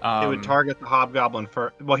that. It would target the hobgoblin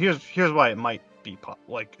first. Well, here's why it might be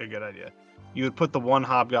like a good idea. You would put the one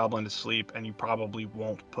hobgoblin to sleep, and you probably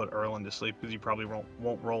won't put Erlin to sleep because you probably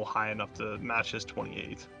won't roll high enough to match his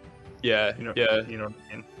 28. Yeah. You know, Yeah. You know what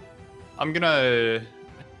I mean?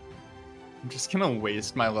 I'm just gonna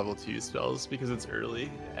waste my level 2 spells because it's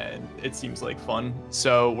early and it seems like fun.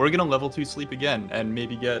 So we're gonna level 2 sleep again and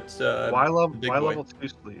maybe get Why big boy. level 2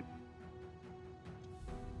 sleep?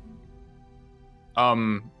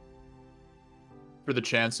 For the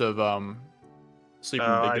chance of sleeping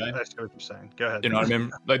with I the big guy. see what you're saying. Go ahead. You know what I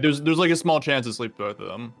mean? Like there's like a small chance to sleep both of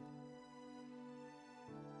them.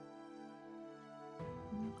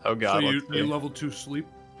 Oh So god. you let's see. level 2 sleep.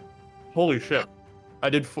 Holy shit. I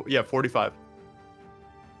did 45.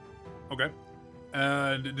 Okay.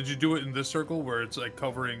 And did you do it in this circle where it's like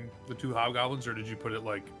covering the 2 hobgoblins, or did you put it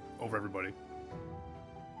like over everybody?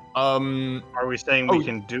 Are we saying Oh. we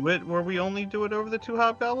can do it where we only do it over the 2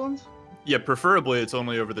 hobgoblins? Yeah, preferably it's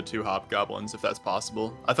only over the 2 hobgoblins if that's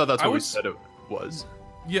possible. I thought that's I what we would said it was.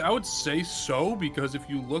 Yeah, I would say so, because if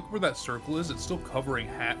you look where that circle is, it's still covering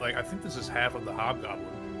like I think this is half of the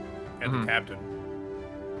hobgoblin and the captain.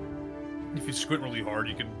 If you squint really hard,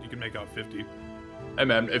 you can make out 50. Hey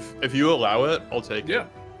man, if you allow it, I'll take it. Yeah,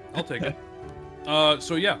 I'll take it.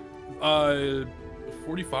 So yeah,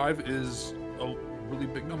 45 is a really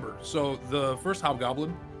big number. So the first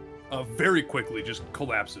hobgoblin very quickly just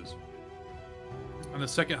collapses. And the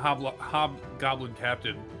second hobgoblin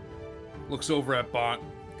captain looks over at Bont,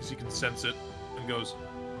 because he can sense it, and goes,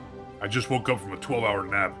 I just woke up from a 12-hour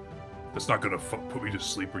nap. That's not gonna put me to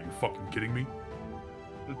sleep. Are you fucking kidding me?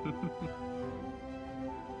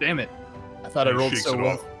 Damn it. I thought I rolled so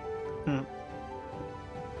well.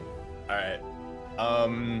 Alright.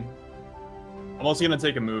 I'm also gonna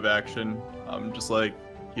take a move action, just like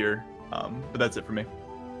here. But that's it for me.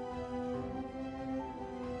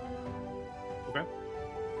 Okay.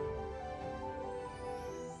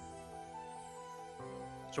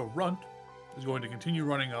 So Runt is going to continue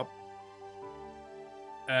running up,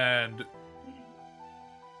 and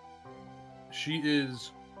she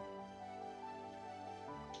is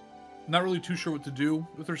not really too sure what to do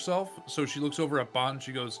with herself, so she looks over at Bont and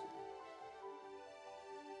she goes,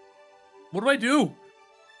 what do I do?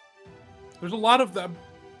 There's a lot of them.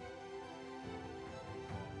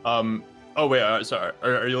 Oh wait, sorry.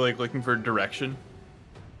 Are you like looking for direction?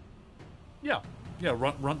 Yeah.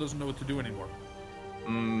 Runt doesn't know what to do anymore.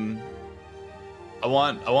 I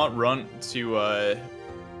want Runt to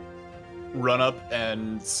run up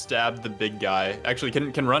and stab the big guy. Actually,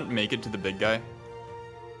 can Runt make it to the big guy?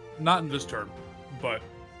 Not in this turn, but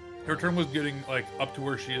her turn was getting like up to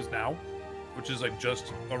where she is now, which is like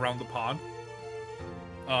just around the pond.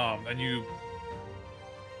 And you,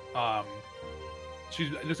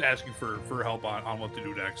 she's just asking for help on what to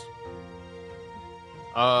do next.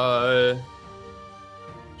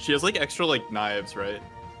 She has like extra like knives, right?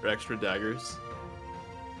 Or extra daggers.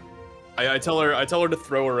 I tell her to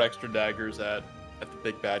throw her extra daggers at the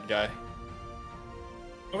big bad guy.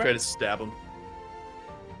 Okay. Try to stab him.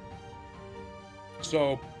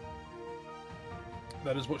 So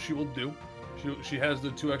that is what she will do. She has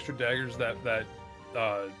the 2 extra daggers that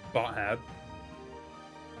Bont had,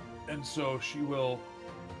 and so she will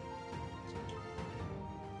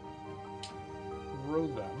throw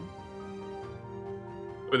them.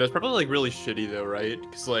 Wait, that's probably like really shitty though, right?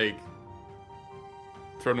 Because like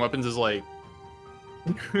throwing weapons is like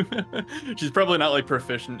she's probably not like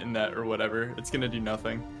proficient in that or whatever. It's gonna do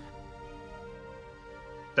nothing.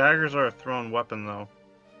 Daggers are a thrown weapon, though.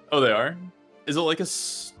 Oh, they are? Is it like a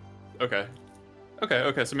okay.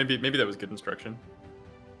 Okay, so maybe that was good instruction.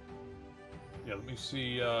 Yeah, let me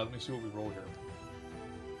see what we roll here.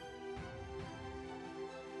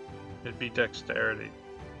 It'd be dexterity.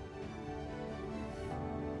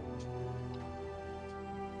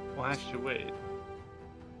 Well, actually, wait.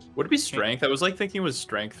 Would it be strength? I was like thinking it was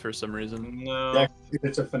strength for some reason. No. Yeah,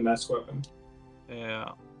 it's a finesse weapon.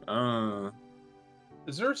 Yeah.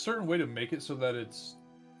 Is there a certain way to make it so that it's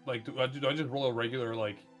like, do I just roll a regular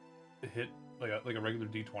like hit, like a regular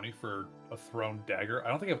d20 for a thrown dagger? I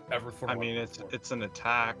don't think I've ever thrown. I mean, it's an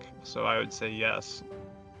attack, so I would say yes.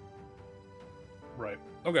 Right.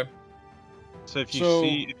 Okay. So if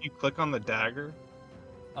you click on the dagger,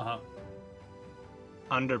 Uh-huh.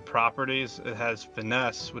 under properties, it has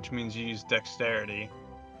finesse, which means you use dexterity,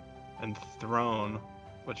 and thrown,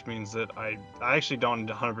 which means that I actually don't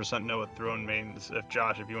 100% know what thrown means. If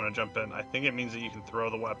Josh, if you want to jump in, I think it means that you can throw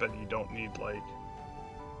the weapon. You don't need like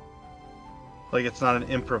it's not an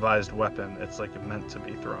improvised weapon. It's like meant to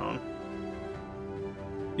be thrown.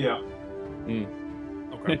 Yeah.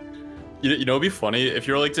 Okay. You know, it'd be funny if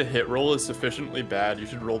your like to hit roll is sufficiently bad. You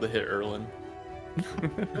should roll to hit Erlin.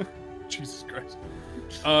 Jesus Christ.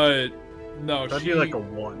 No, That'd be like a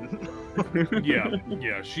 1.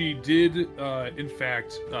 yeah. She did, in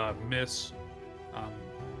fact, miss,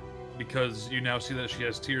 because you now see that she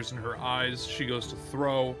has tears in her eyes. She goes to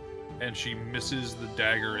throw, and she misses the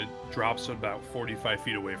dagger. It drops about 45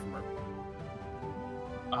 feet away from her.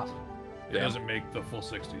 It Damn. doesn't make the full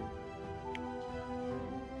 60.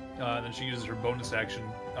 Then she uses her bonus action,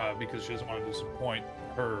 because she doesn't want to disappoint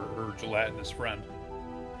her gelatinous friend.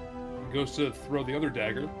 Goes to throw the other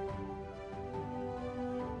dagger,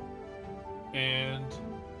 and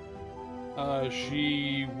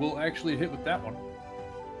she will actually hit with that one,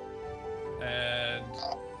 and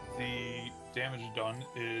the damage done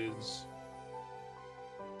is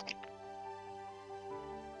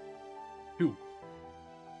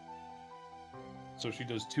So she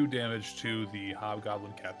does 2 damage to the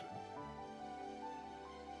Hobgoblin Captain.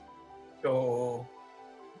 Oh.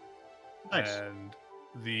 Nice. And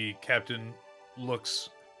the captain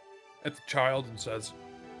looks at the child and says,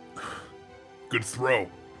 "Good throw."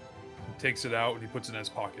 He takes it out and he puts it in his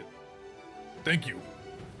pocket. "Thank you.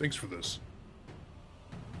 Thanks for this."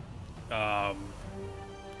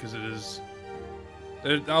 Because it is...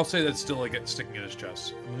 I'll say that's still like sticking in his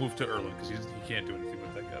chest. We'll move to Erlen because he can't do anything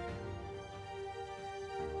with that yet.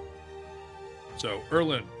 So,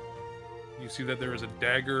 Erlen, you see that there is a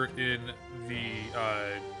dagger in the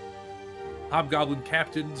Hobgoblin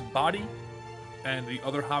Captain's body, and the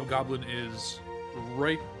other Hobgoblin is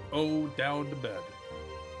right down to bed.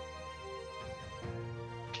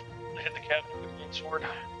 I hit the captain with one sword.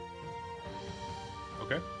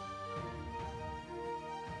 Okay.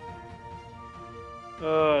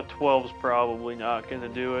 12's probably not gonna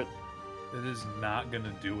do it. It is not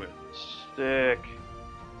gonna do it. Sick.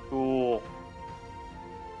 Cool.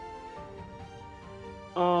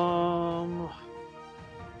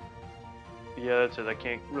 Yeah, that's it. I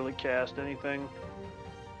can't really cast anything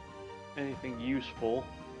useful.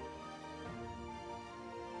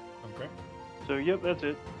 Okay. So, yep, that's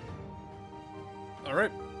it. All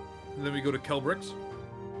right. And then we go to Kelbrix.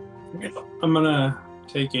 I'm gonna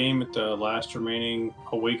take aim at the last remaining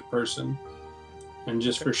awake person, and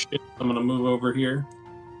just for shit, I'm gonna move over here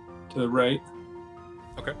to the right.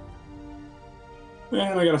 Okay.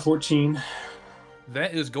 And I got a 14.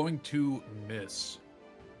 That is going to miss.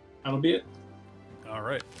 That'll be it. All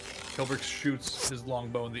right. Kelbrix shoots his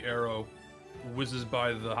longbow, and the arrow whizzes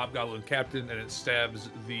by the Hobgoblin Captain, and it stabs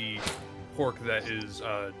the pork that is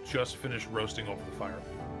just finished roasting over the fire.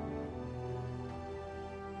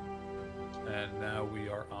 And now we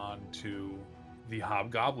are on to the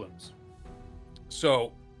Hobgoblins.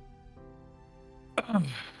 So,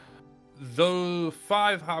 the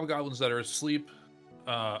 5 Hobgoblins that are asleep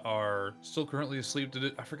are still currently asleep.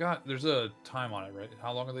 I forgot, there's a time on it, right?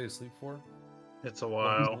 How long are they asleep for? It's a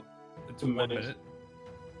while. It's A 1 minute. minute.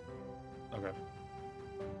 Okay.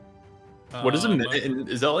 What is a minute?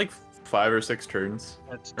 Is that like 5 or 6 turns?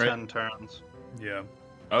 It's Right. 10 turns. Yeah.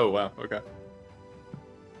 Oh wow. Okay.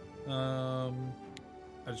 I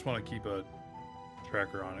just want to keep a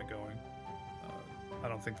tracker on it going. I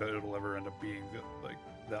don't think that it'll ever end up being like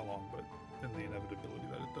that long, but in the inevitability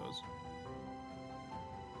that it does.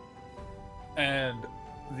 And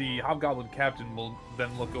the Hobgoblin Captain will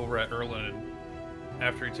then look over at Erlen, and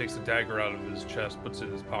after he takes the dagger out of his chest, puts it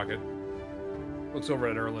in his pocket, looks over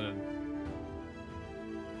at Erlen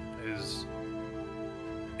and is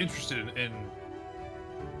interested in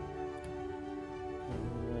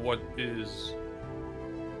what is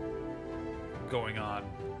going on,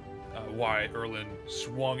 why Erlen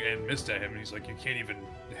swung and missed at him, and he's like, "You can't even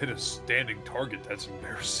hit a standing target, that's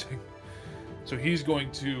embarrassing." So he's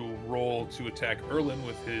going to roll to attack Erlen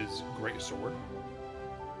with his great sword.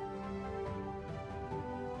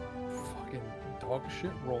 Fucking dog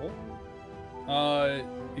shit roll.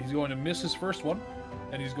 He's going to miss his first one,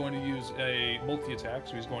 and he's going to use a multi-attack,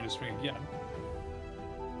 so he's going to swing again.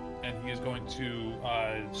 And he is going to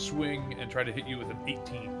swing and try to hit you with an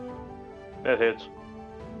 18. That hits.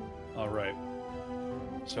 All right.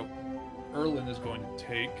 So Erlen is going to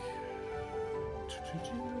take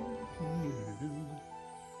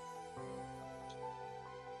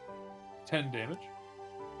 10 damage.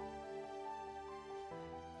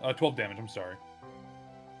 12 damage, I'm sorry.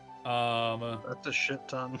 That's a shit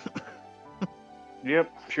ton.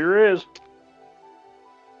 Yep, sure is.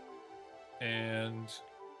 And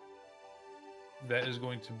that is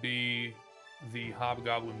going to be the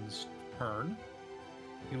Hobgoblin's turn.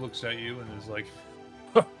 He looks at you and is like,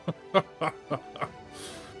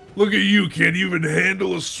 "Look at you, can't even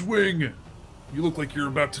handle a swing. You look like you're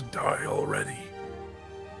about to die already."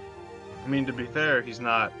 I mean, to be fair, he's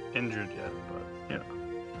not injured yet, but, you know.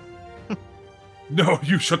 "No,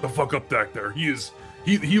 you shut the fuck up back there. He is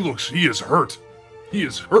hurt. He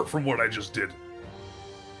is hurt from what I just did."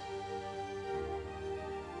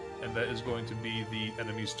 And that is going to be the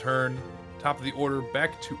enemy's turn. Top of the order,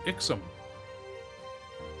 back to Ixom.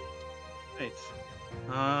 Right.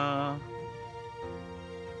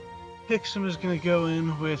 Hixum is going to go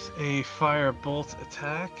in with a firebolt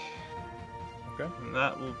attack. Okay. And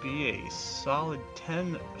that will be a solid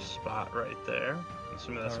 10 spot right there. I'm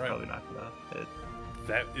assuming that's All right. probably not going to hit.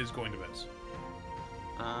 That is going to miss.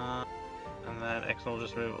 And then X will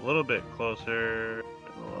just move a little bit closer.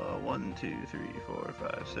 1, 2, 3, 4,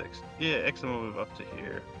 5, 6. Yeah, X will move up to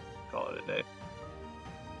here. Call it a day.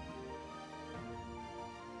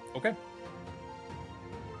 Okay.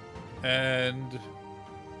 And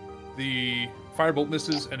the Firebolt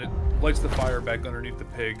misses, and it lights the fire back underneath the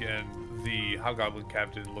pig, and the Hobgoblin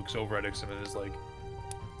captain looks over at Ixom and is like,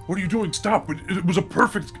 "What are you doing? Stop! It was a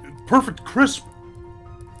perfect crisp!"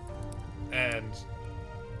 And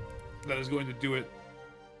that is going to do it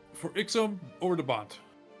for Ixom. Over to Bont.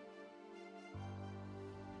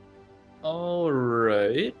 All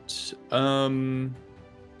right.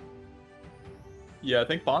 Yeah, I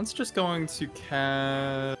think Bont's just going to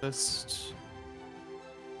cast.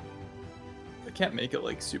 I can't make it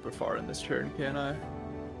like super far in this turn, can I?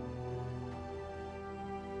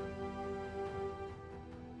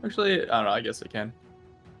 Actually, I don't know. I guess I can.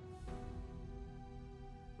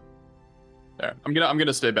 There. I'm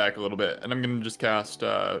gonna stay back a little bit, and I'm gonna just cast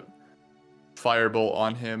Firebolt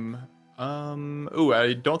on him. Ooh,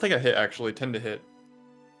 I don't think I hit actually. 10 to hit.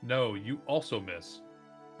 No, you also miss.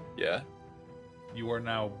 Yeah. You are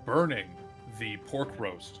now burning the pork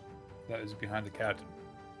roast that is behind the captain.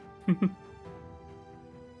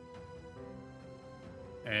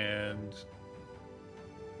 And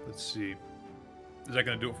let's see. Is that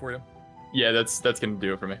going to do it for you? Yeah, that's gonna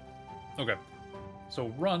do it for me. Okay. So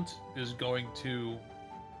Runt is going to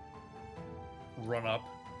run up.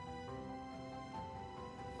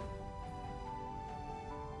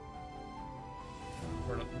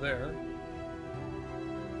 Run up there.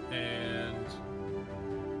 And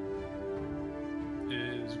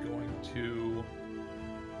is going to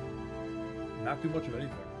not do much of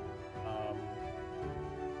anything.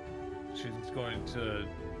 She's going to,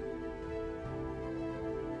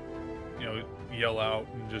 yell out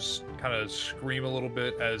and just kind of scream a little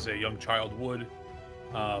bit as a young child would,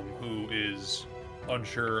 who is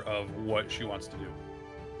unsure of what she wants to do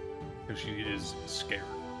because she is scared.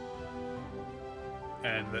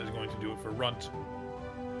 And that is going to do it for Runt.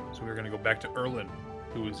 So we're going to go back to Erlin,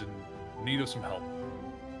 who is in need of some help.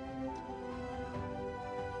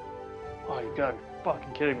 Oh, you gotta be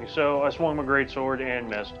fucking kidding me. So I swung my greatsword and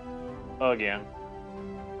missed. Again.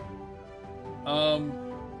 I'm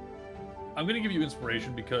going to give you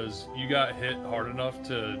inspiration because you got hit hard enough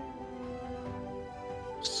to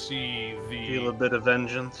see the... Feel a bit of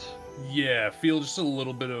vengeance. Yeah, feel just a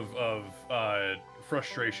little bit of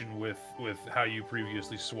frustration with how you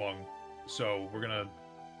previously swung. So we're gonna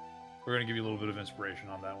give you a little bit of inspiration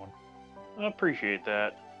on that one. I appreciate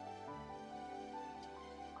that.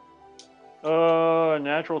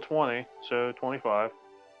 Natural 20, so 25.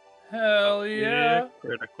 Hell yeah!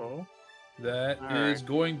 Critical. That All is right.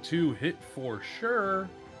 going to hit for sure.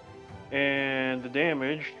 And the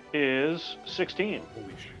damage is 16.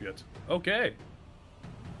 Holy shit. Okay.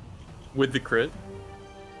 With the crit.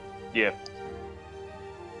 Yeah.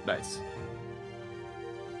 Nice.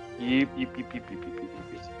 Yep. Good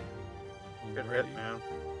Alrighty. hit, man.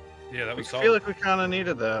 Yeah, that I was feel solid. like we kind of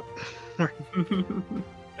needed that.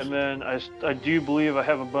 And then I do believe I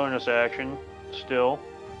have a bonus action still.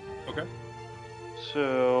 Okay.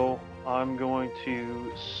 So I'm going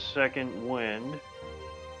to second wind.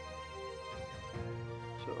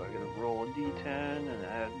 So I gotta roll a d10 and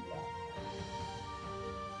add 1.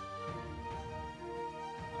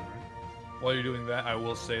 While you're doing that, I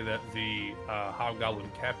will say that the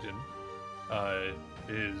Hobgoblin captain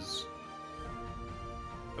is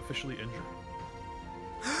officially injured.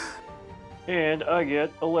 And I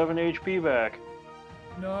get 11 HP back.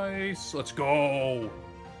 Nice. Let's go.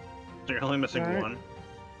 So you're only missing Alright. one.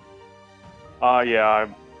 Yeah,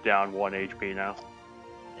 I'm down 1 HP now.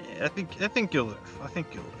 Yeah, I think you'll live. I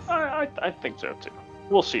think you'll I think so too.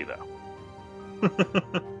 We'll see though.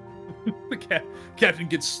 live. The captain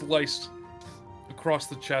gets sliced across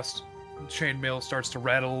the chest. Chainmail starts to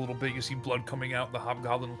rattle a little bit. You see blood coming out. The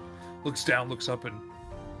Hobgoblin looks down, looks up, and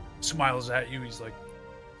smiles at you. He's like,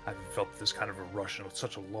 I haven't felt this kind of a rush in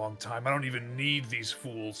such a long time. I don't even need these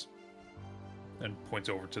fools. And points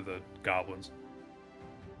over to the goblins.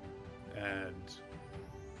 And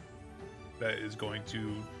that is going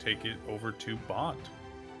to take it over to Bond.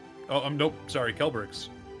 Oh, nope. Sorry, Kelbrix.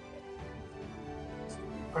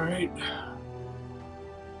 All right.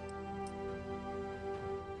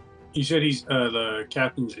 You said the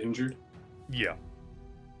captain's injured. Yeah.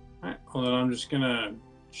 All right. Well, then I'm just gonna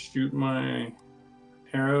shoot my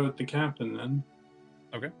arrow at the captain then.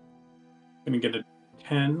 Okay. Gonna get a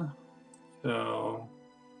 10, so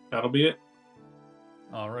that'll be it.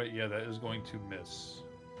 All right. Yeah, that is going to miss.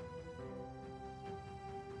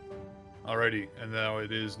 Alrighty, and now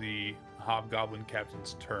it is the Hobgoblin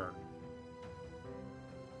Captain's turn.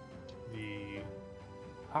 The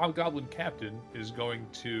Hobgoblin Captain is going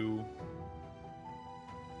to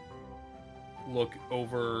look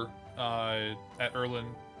over at Erlin,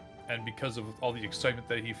 and because of all the excitement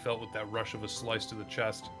that he felt with that rush of a slice to the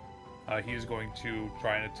chest, He is going to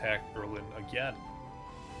try and attack Erlin again.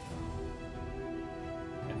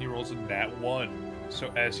 And he rolls a nat 1.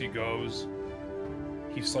 So as he goes,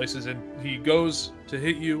 he slices in. He goes to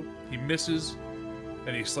hit you, he misses,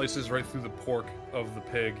 and he slices right through the pork of the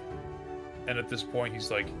pig. And at this point,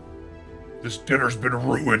 he's like, "This dinner's been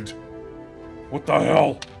ruined. What the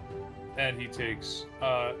hell?" And he takes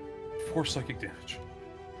 4 psychic damage.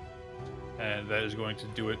 And that is going to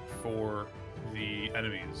do it for the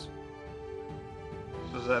enemies.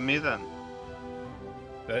 So is that me then?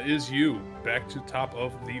 That is you. Back to top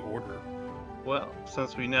of the order. Well,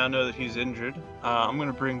 since we now know that he's injured, I'm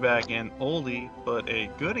going to bring back an oldie but a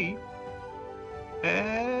goodie.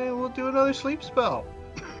 And we'll do another sleep spell.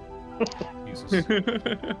 Jesus.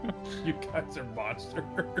 You guys are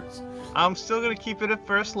monsters. I'm still going to keep it at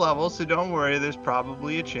first level, so don't worry. There's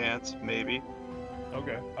probably a chance, maybe.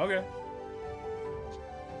 Okay.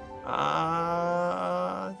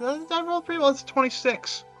 That rolled pretty well. It's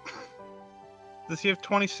 26. Does he have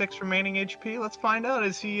 26 remaining HP? Let's find out.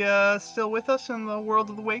 Is he still with us in the world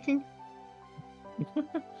of the waking?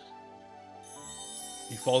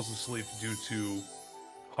 He falls asleep due to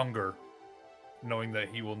hunger, knowing that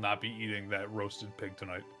he will not be eating that roasted pig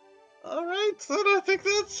tonight. All right, so I think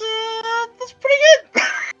that's pretty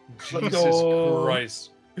good. Jesus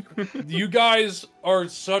Christ. You guys are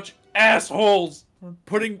such assholes.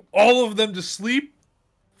 Putting all of them to sleep?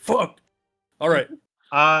 Fuck. All right.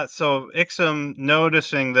 So Ixom,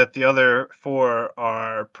 noticing that the other 4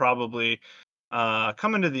 are probably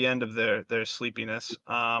coming to the end of their sleepiness,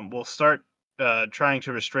 will start trying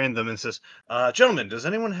to restrain them and says, "Gentlemen, does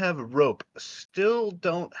anyone have rope? Still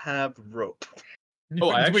don't have rope." Oh,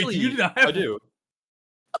 I actually, Wait, you do not have... I do.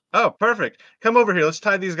 Oh, perfect. Come over here. Let's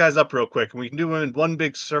tie these guys up real quick, and we can do them in one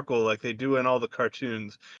big circle like they do in all the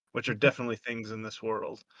cartoons, which are definitely things in this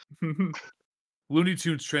world. Looney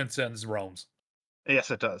Tunes transcends realms.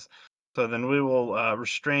 Yes, it does. So then we will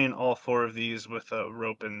restrain all 4 of these with a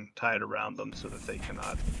rope and tie it around them so that they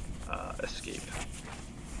cannot escape.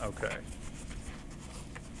 Okay.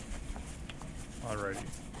 Alrighty.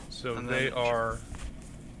 So And they then- are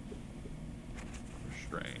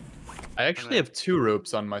restrained. I actually have 2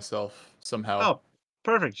 ropes on myself somehow. Oh,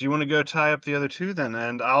 perfect. You want to go tie up the other 2 then,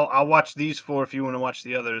 and I'll watch these 4 if you want to watch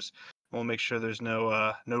the others. We'll make sure there's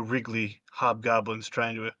no wriggly hobgoblins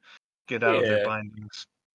trying to get out of their Yeah. bindings.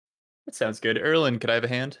 That sounds good. Erlin, could I have a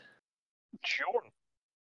hand? Sure.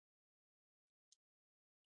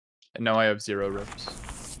 And now I have 0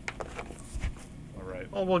 ropes. All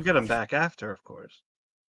right. Well, we'll get them back after, of course.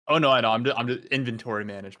 Oh no, I know. I'm just inventory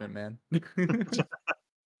management, man.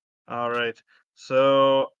 All right.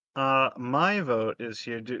 So my vote is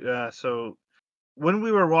here. So when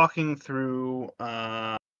we were walking through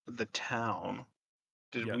the town,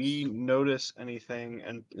 did we Yes. notice anything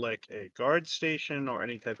and like a guard station or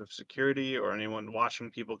any type of security or anyone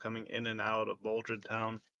watching people coming in and out of Boldred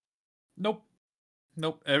Town? Nope.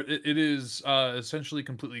 It is essentially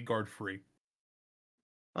completely guard free.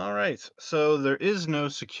 All right. So there is no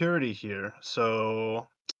security here. So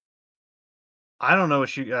I don't know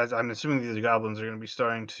what you guys. I'm assuming these goblins are going to be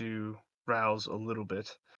starting to rouse a little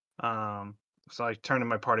bit. So I turn to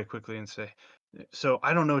my party quickly and say, "So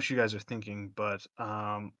I don't know what you guys are thinking, but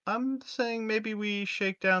I'm saying maybe we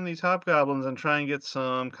shake down these hobgoblins and try and get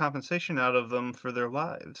some compensation out of them for their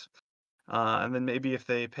lives. And then maybe if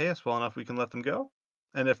they pay us well enough, we can let them go.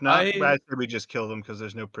 And if not, I say we just kill them because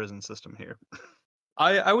there's no prison system here."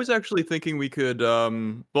 I was actually thinking we could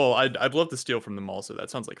well, I'd love to steal from them also. That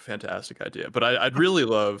sounds like a fantastic idea. But I'd really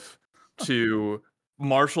love to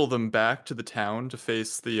marshal them back to the town to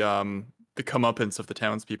face the comeuppance of the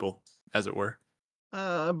townspeople, as it were.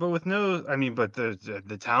 But with no, I mean, but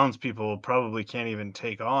the townspeople probably can't even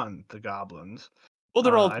take on the goblins.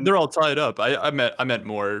 Well, And they're all tied up. I meant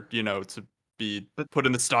more, to be But- put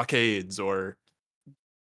in the stockades or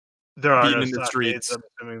there are beaten no in the stockades. streets. I'm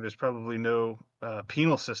assuming there's probably no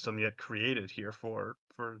penal system yet created here for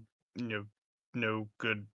no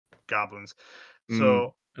good goblins.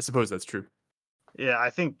 So I suppose that's true. yeah, I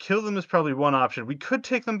think kill them is probably one option. We could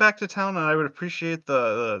take them back to town, and I would appreciate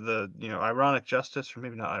the ironic justice, or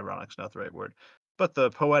maybe not ironic's not the right word, but the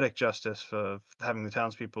poetic justice of having the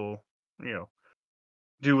townspeople,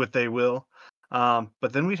 do what they will.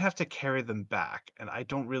 But then we'd have to carry them back, and I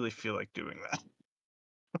don't really feel like doing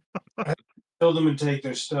that. Kill them and take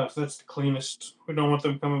their stuff. That's the cleanest. We don't want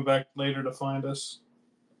them coming back later to find us.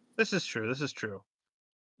 This is true. This is true.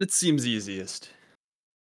 It seems easiest.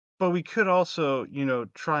 But we could also,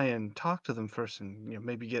 try and talk to them first, and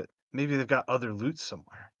maybe they've got other loot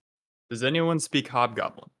somewhere. Does anyone speak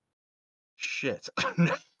Hobgoblin? Shit.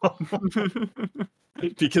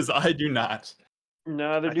 because I do not.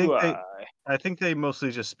 Neither I do think I. I think they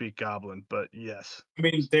mostly just speak Goblin, but yes, I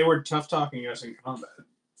mean, they were tough talking us in combat.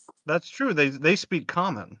 that's true. They speak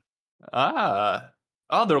Common. Ah.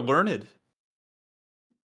 Oh, they're learned.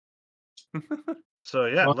 So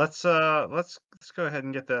yeah, Well- let's go ahead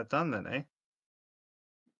and get that done then, eh?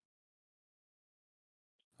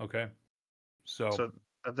 Okay. So So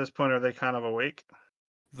at this point, are they kind of awake?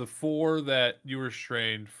 the 4 that you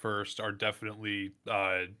restrained first are definitely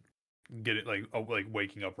like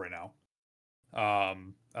waking up right now.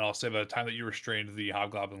 And I'll say by the time that you restrained the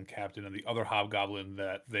Hobgoblin captain and the other Hobgoblin,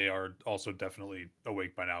 that they are also definitely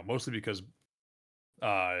awake by now. Mostly because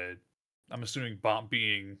I'm assuming Bomb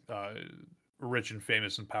being rich and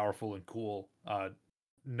famous and powerful and cool,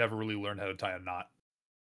 never really learned how to tie a knot.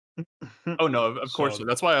 Oh no, of course. So-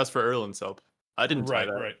 That's why I asked for Erlen's help. I didn't tie Right,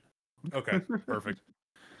 that. right. Okay, perfect.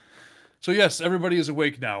 So yes, everybody is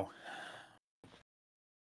awake now.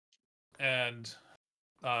 And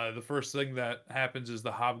the first thing that happens is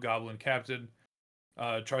the Hobgoblin captain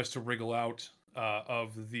tries to wriggle out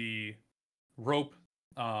of the rope.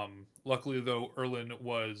 Luckily, though, Erlen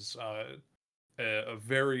was a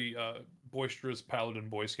very boisterous paladin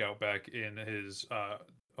Boy Scout back in his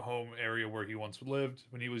home area where he once lived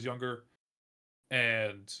when he was younger,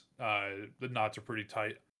 and the knots are pretty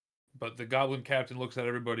tight. But the Goblin captain looks at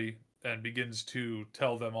everybody and begins to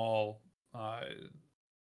tell them all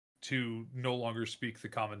to no longer speak the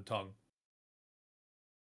common tongue.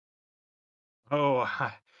 Oh,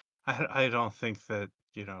 I don't think that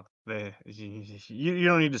you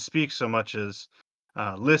don't need to speak so much as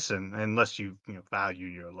listen, unless you value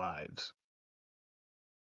your lives.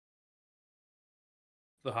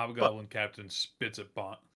 The Hobgoblin captain spits at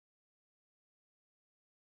Bont.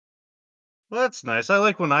 Well, that's nice. I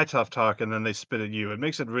like when I tough talk and then they spit at you. It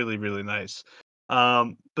makes it really, really nice.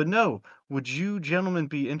 But no, would you gentlemen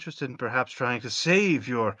be interested in perhaps trying to save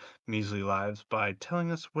your measly lives by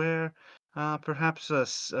telling us where perhaps a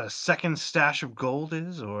second stash of gold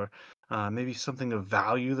is, or maybe something of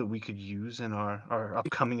value that we could use in our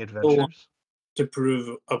upcoming adventures? To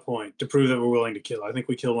prove a point, to prove that we're willing to kill. I think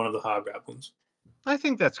we kill one of the hobgoblins. I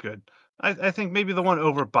think that's good. I think maybe the one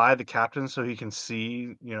over by the captain so he can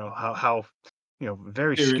see, how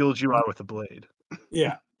very Here- skilled you are with the blade.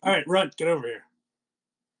 Yeah. All right, Runt, get over here.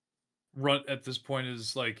 Runt at this point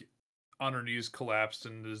is like on her knees, collapsed,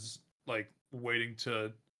 and is like waiting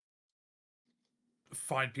to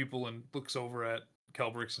find people, and looks over at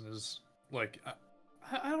Kelbrix and is like,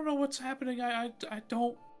 I don't know what's happening. I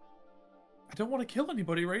don't want to kill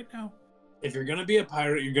anybody right now. If you're gonna be a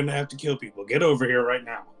pirate, you're gonna have to kill people. Get over here right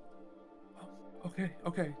now.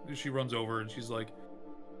 Okay. She runs over and she's like,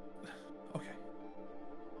 okay.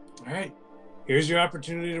 All right. Here's your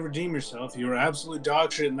opportunity to redeem yourself. You were absolute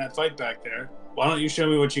dog shit in that fight back there. Why don't you show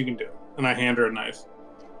me what you can do? And I hand her a knife.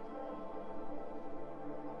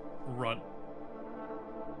 Runt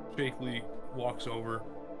shakily walks over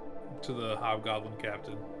to the Hobgoblin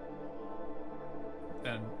captain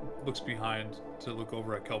and looks behind to look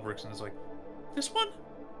over at Kelbrix and is like, this one?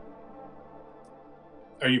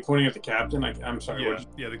 Are you pointing at the captain? I'm sorry.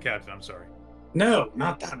 Yeah, the captain, I'm sorry. No,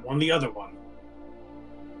 not that one. The other one.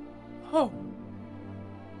 Oh.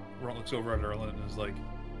 Runt looks over at Erlen and is like,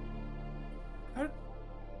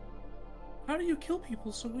 how do you kill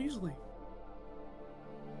people so easily?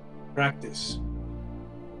 Practice.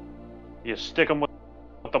 You stick them with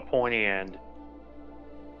the pointy end.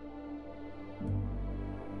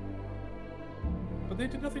 But they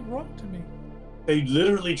did nothing wrong to me. They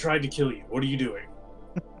literally tried to kill you. What are you doing?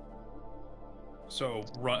 So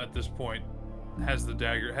Runt at this point has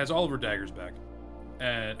all of her daggers back,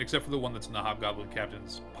 and except for the one that's in the Hobgoblin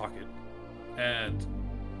captain's pocket, and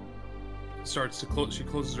starts to close. She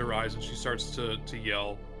closes her eyes and she starts to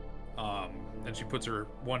yell, and she puts her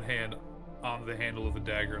one hand on the handle of the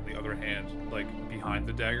dagger and the other hand like behind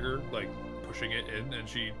the dagger, like pushing it in, and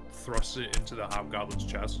she thrusts it into the Hobgoblin's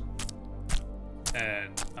chest.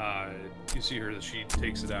 And you see her that she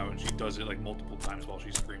takes it out, and she does it like multiple times while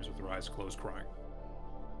she screams with her eyes closed, crying.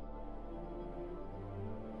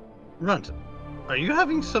 Runt, are you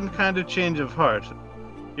having some kind of change of heart?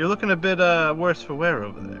 You're looking a bit worse for wear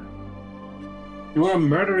over there. You were a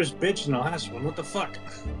murderous bitch in the last one. What the fuck?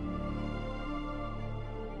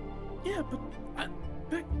 Yeah, but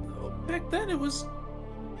back then it was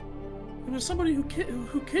somebody who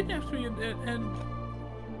kidnapped me and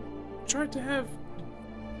tried to have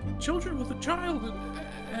children with a child,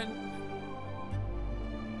 and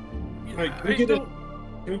Alright, can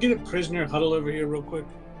we get a prisoner huddle over here real quick?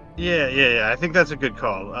 Yeah. I think that's a good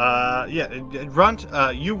call. Runt,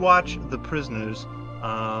 you watch the prisoners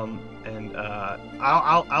And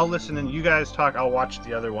I'll listen and you guys talk. I'll watch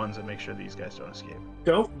the other ones and make sure these guys don't escape.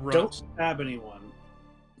 Don't stab anyone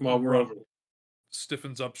while we're Run. over.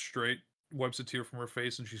 Stiffens up straight, wipes a tear from her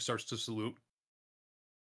face, and she starts to salute.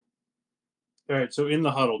 All right, so in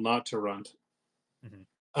the huddle, not to Runt.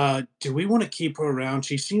 Mhm. Do we want to keep her around?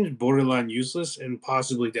 She seems borderline useless and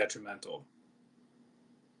possibly detrimental.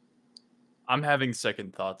 I'm having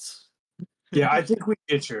second thoughts. Yeah, I think we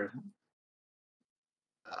ditch her.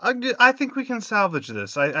 I think we can salvage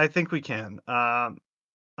this. I think we can. I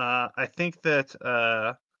think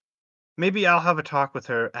that maybe I'll have a talk with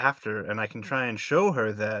her after, and I can try and show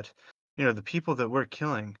her that, the people that we're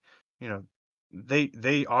killing, you know,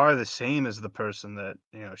 they are the same as the person that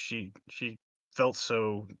she felt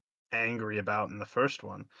so angry about in the first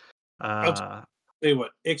one. I'll tell Uh, you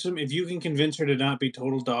what, Ixom, if you can convince her to not be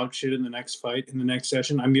total dog shit in the next fight, in the next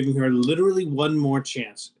session, I'm giving her literally one more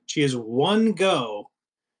chance. She has one go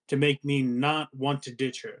to make me not want to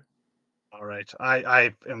ditch her. all right,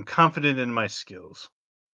 I am confident in my skills.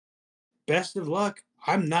 Best of luck.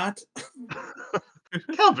 I'm not.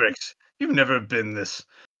 Calbrix, you've never been this.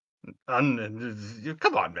 Come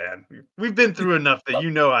on, man. We've been through enough that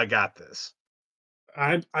I got this.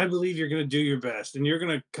 I believe you're going to do your best, and you're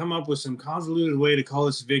going to come up with some convoluted way to call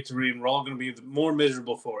this victory, and we're all going to be more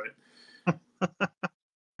miserable for it.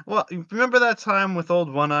 Well, you remember that time with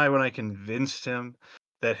old One Eye when I convinced him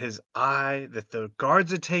that that the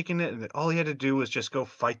guards had taken it and that all he had to do was just go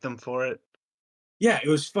fight them for it? Yeah, it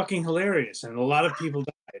was fucking hilarious, and a lot of people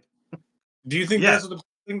died. Do you think Yes. that's the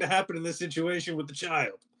thing to happen in this situation with the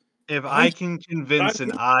child? If I can convince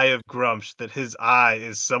an Eye of Grumsh that his eye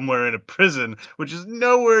is somewhere in a prison, which is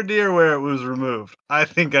nowhere near where it was removed, I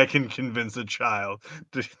think I can convince a child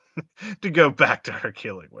to, to go back to her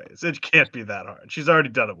killing ways. It can't be that hard. She's already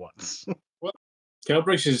done it once. Well,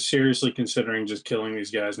 Calbrix is seriously considering just killing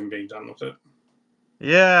these guys and being done with it.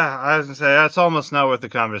 Yeah, I was gonna say that's almost not worth the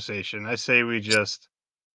conversation. I say we just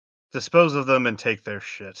dispose of them and take their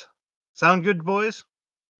shit. Sound good, boys?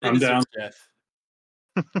 They I'm deserve down. death.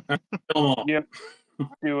 Kill them all. Yep.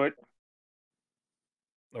 Do it.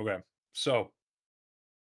 Okay, so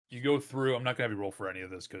you go through. I'm not gonna have you roll for any of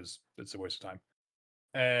this because it's a waste of time.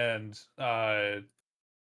 And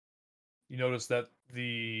you notice that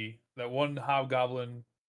that one hobgoblin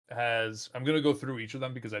has. I'm gonna go through each of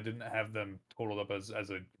them because I didn't have them totaled up as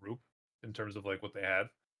a group in terms of like what they had.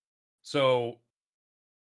 So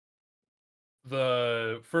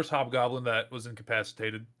the first hobgoblin that was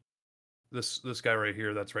incapacitated, this guy right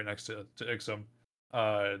here, that's right next to Ixom,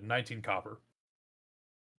 19 copper.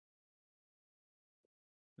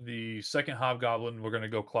 The second hobgoblin, we're gonna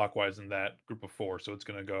go clockwise in that group of four, so it's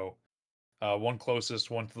gonna go one closest,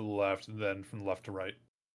 one to the left, and then from the left to right.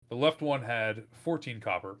 The left one had 14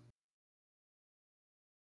 copper.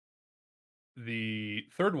 The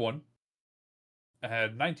third one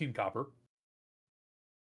had 19 copper.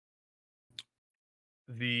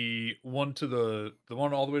 The one to the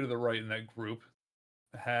one all the way to the right in that group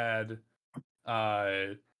had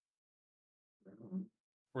we're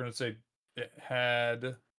gonna say it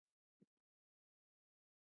had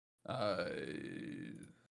uh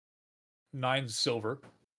 9 silver.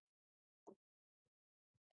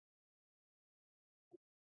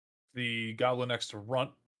 The goblin next to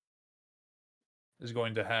Runt is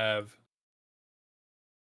going to have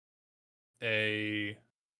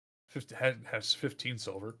has 15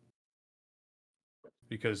 silver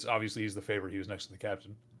because obviously he's the favorite. He was next to the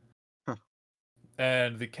captain. Huh.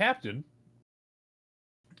 And the captain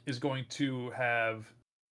is going to have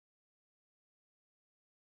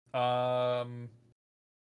on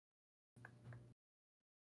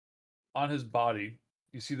his body,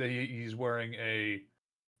 you see that he's wearing a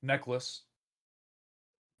necklace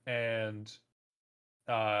and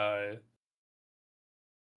a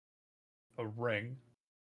ring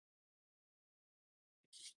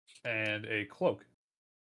and a cloak.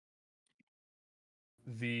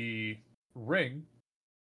 The ring,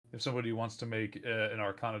 if somebody wants to make an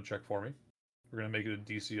Arcana check for me, we're going to make it a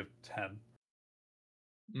DC of 10.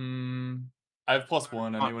 I have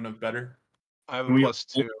 +1. Anyone have better? I have Can a we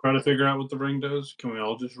 +2. try to figure out what the ring does? Can we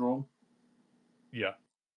all just roll? Yeah.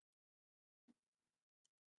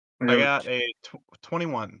 I got a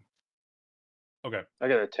 21. Okay. I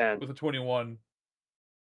got a 10. With a 21,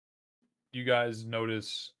 you guys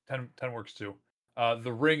notice 10 works too.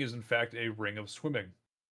 The ring is in fact a ring of swimming.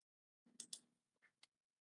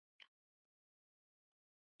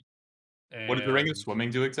 What did the ring of And swimming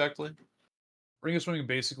do exactly? ring of swimming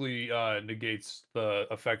basically negates the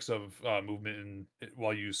effects of movement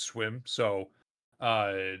while you swim. So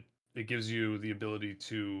it gives you the ability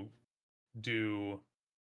to do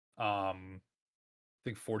I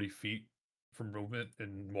think 40 feet from movement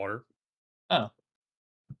in water. Oh.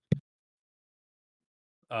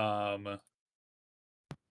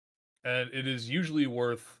 And it is usually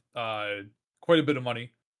worth quite a bit of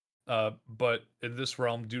money. But in this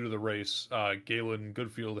realm, due to the race, Galen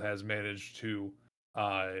Goodfield has managed to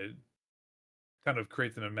kind of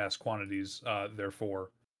create them in mass quantities, therefore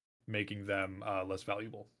making them less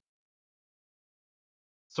valuable.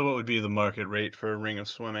 So what would be the market rate for a ring of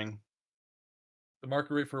swimming? The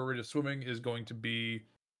market rate for a rate of swimming is going to be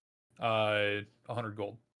 100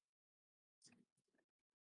 gold.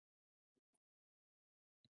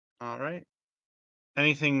 All right.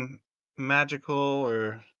 Anything magical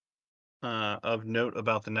or of note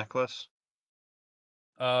about the necklace?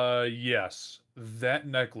 Yes, that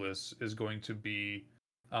necklace is going to be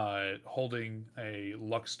holding a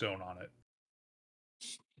luck stone on it,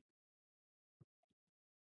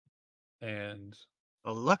 and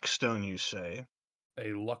A luck stone, you say?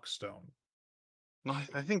 a luck stone. Well,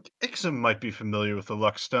 I think Ixom might be familiar with the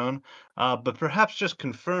luck stone, but perhaps just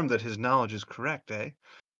confirm that his knowledge is correct, eh?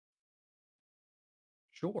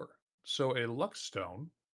 Sure. So a luck stone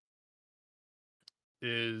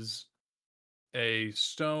is a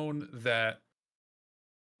stone that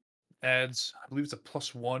adds, I believe it's a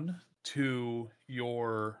 +1 to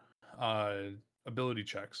your ability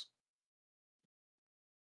checks.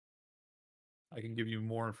 I can give you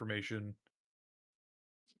more information.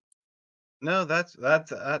 No, that.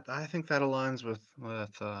 I think that aligns with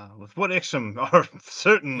what Ixom are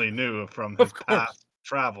certainly knew from his Of course, past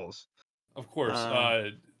travels. of course.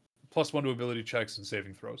 Um, +1 to ability checks and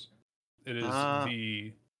saving throws. It is uh,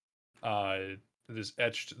 the it is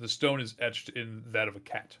etched. The stone is etched in that of a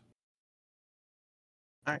cat.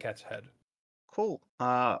 all A right, cat's head. cool.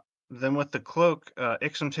 Then with the cloak,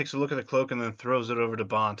 Ixom takes a look at the cloak and then throws it over to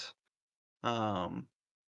Bont. Um,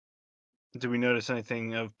 do we notice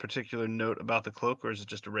anything of particular note about the cloak, or is it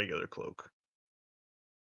just a regular cloak?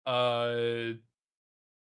 Uh,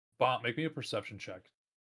 Bomb. Make me a perception check.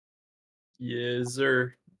 Yes,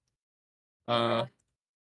 sir. 2.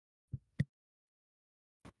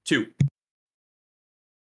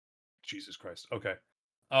 Jesus Christ. Okay.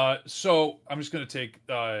 So I'm just gonna take.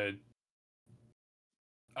 I'm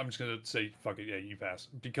just gonna say, fuck it. Yeah, you pass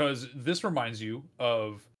because this reminds you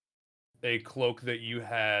of a cloak that you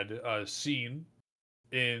had seen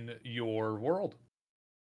in your world.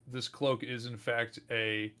 This cloak is in fact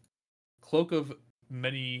a cloak of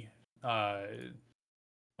many.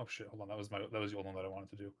 Oh shit! Hold on. That was the old one that I wanted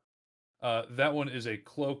to do. That one is a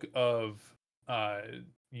cloak of uh,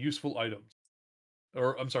 useful items,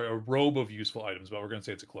 or I'm sorry, a robe of useful items. But we're gonna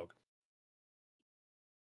say it's a cloak.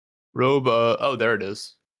 Robe. Oh, there it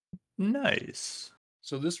is. Nice.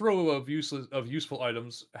 So this robe of useful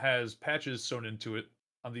items has patches sewn into it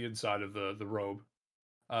on the inside of the robe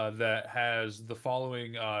that has the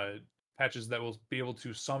following patches that will be able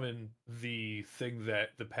to summon the thing that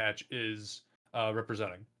the patch is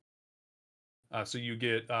representing. So you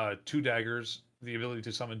get 2 daggers, the ability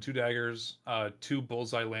to summon 2 daggers, 2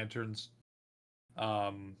 bullseye lanterns,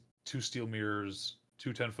 2 steel mirrors,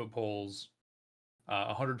 2 10-foot poles,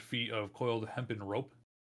 100 feet of coiled hempen rope,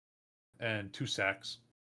 and 2 sacks,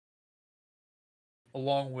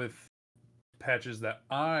 along with patches that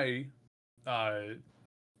I uh,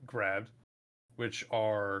 grabbed, which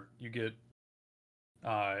are you get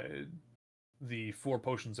uh, the 4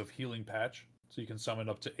 potions of healing patch, so you can summon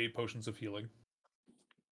up to 8 potions of healing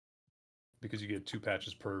because you get 2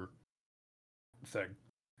 patches per thing.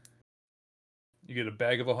 You get a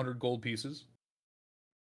bag of 100 gold pieces,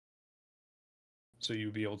 so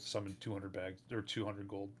you'd be able to summon 200 bags or 200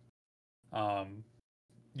 gold.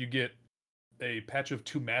 You get a patch of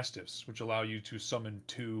 2 mastiffs, which allow you to summon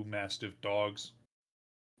 2 mastiff dogs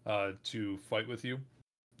to fight with you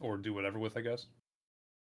or do whatever with, I guess.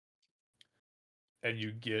 And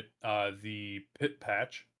you get the pit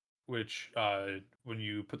patch, which when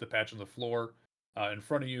you put the patch on the floor in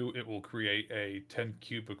front of you, it will create a 10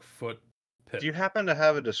 cubic foot Do pit. you happen to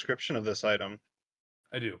have a description of this item?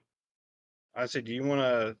 I do. I say, do you want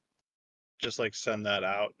to just like send that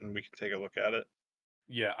out and we can take a look at it?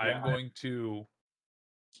 Yeah, I am going to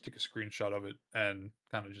take a screenshot of it and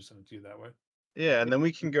kind of just send it to you that way. Yeah, and then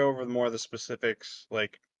we can go over more of the specifics,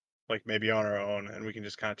 like maybe on our own, and we can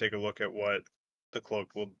just kind of take a look at what the cloak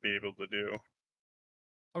will be able to do.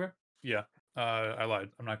 Okay. Yeah. I lied.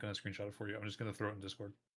 I'm not going to screenshot it for you. I'm just going to throw it in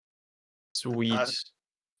Discord. Sweet.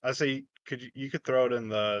 I say, you could throw it in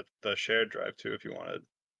the shared drive too if you wanted.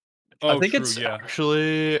 Oh, I think true. it's Yeah.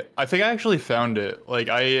 actually. I think I actually found it. Like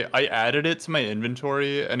I added it to my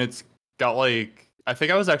inventory, and it's got like. I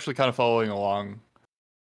think I was actually kind of following along.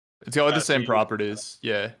 It's got like the As same he- properties.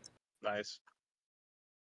 Yeah. Nice.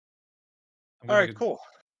 I'm All gonna right, make a cool.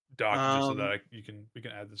 doc just so Um, that we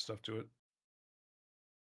can add this stuff to it.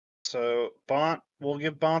 So we'll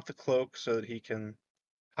give Bont the cloak so that he can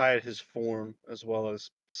hide his form as well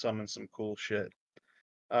as summon some cool shit.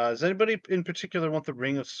 Does anybody in particular want the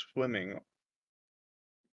Ring of Swimming,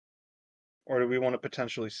 or do we want to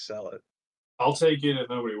potentially sell it? I'll take it if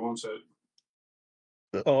nobody wants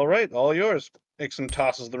it. All right, all yours. Ixon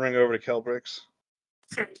tosses the ring over to Kelbrix.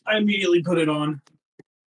 I immediately put it on.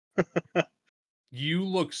 You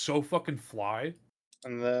look so fucking fly.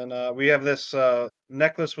 And then we have this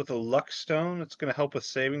necklace with a luck stone. It's going to help with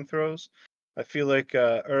saving throws. I feel like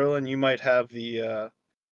Erlen, you might have the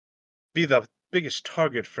be the biggest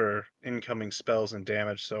target for incoming spells and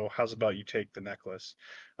damage. So how's about you take the necklace?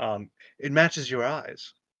 It matches your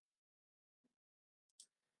eyes.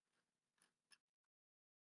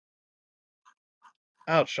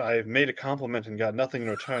 Ouch! I've made a compliment and got nothing in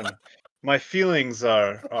return. My feelings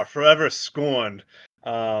are forever scorned.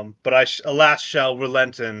 But alas shall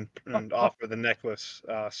relent and offer the necklace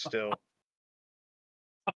still.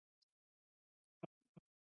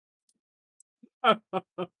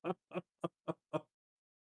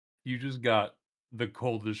 You just got the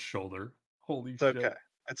coldest shoulder. Holy It's shit. okay.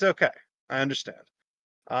 It's okay. I understand.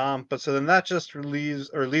 But so then that just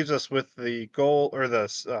leaves us with the gold or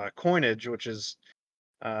the coinage, which is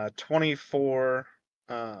 24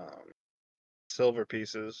 silver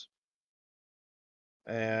pieces,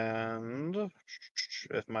 and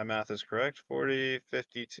if my math is correct, 40,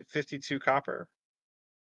 52 copper.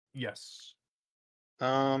 Yes.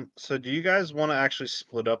 So do you guys want to actually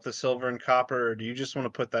split up the silver and copper, or do you just want to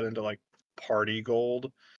put that into like party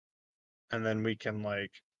gold, and then we can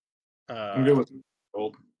like I'm good with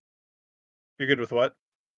gold. you're good with what?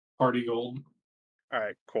 Party gold. All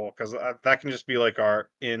right, cool. Because that can just be like our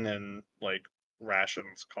in and like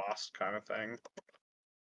rations cost kind of thing.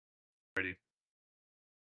 Ready.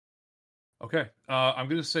 Okay. I'm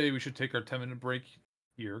gonna say we should take our 10-minute break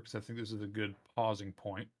here because I think this is a good pausing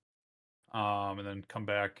point. And then come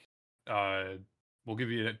back. We'll give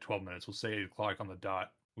you 12 minutes. We'll say 8 o'clock on the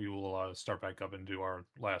dot. We will start back up and do our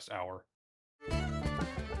last hour.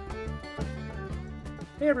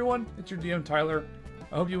 Hey everyone, it's your DM Tyler.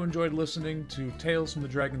 I hope you enjoyed listening to Tales from the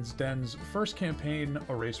Dragon's Den's first campaign,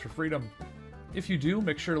 A Race for Freedom. If you do,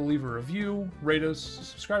 make sure to leave a review, rate us,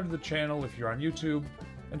 subscribe to the channel if you're on YouTube,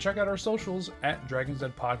 and check out our socials at Dragon's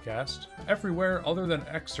Den Podcast, everywhere other than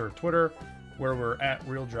X or Twitter, where we're at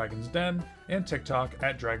Real Dragon's Den, and TikTok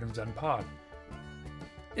at Dragon's Den Pod.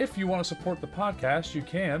 If you want to support the podcast, you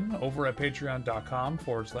can over at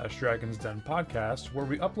patreon.com/Dragon's Den Podcast, where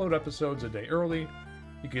we upload episodes a day early.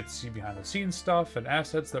 You get to see behind the scenes stuff and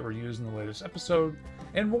assets that were used in the latest episode,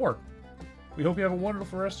 and more. We hope you have a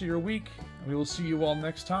wonderful rest of your week, and we will see you all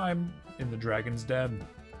next time in the Dragon's Den.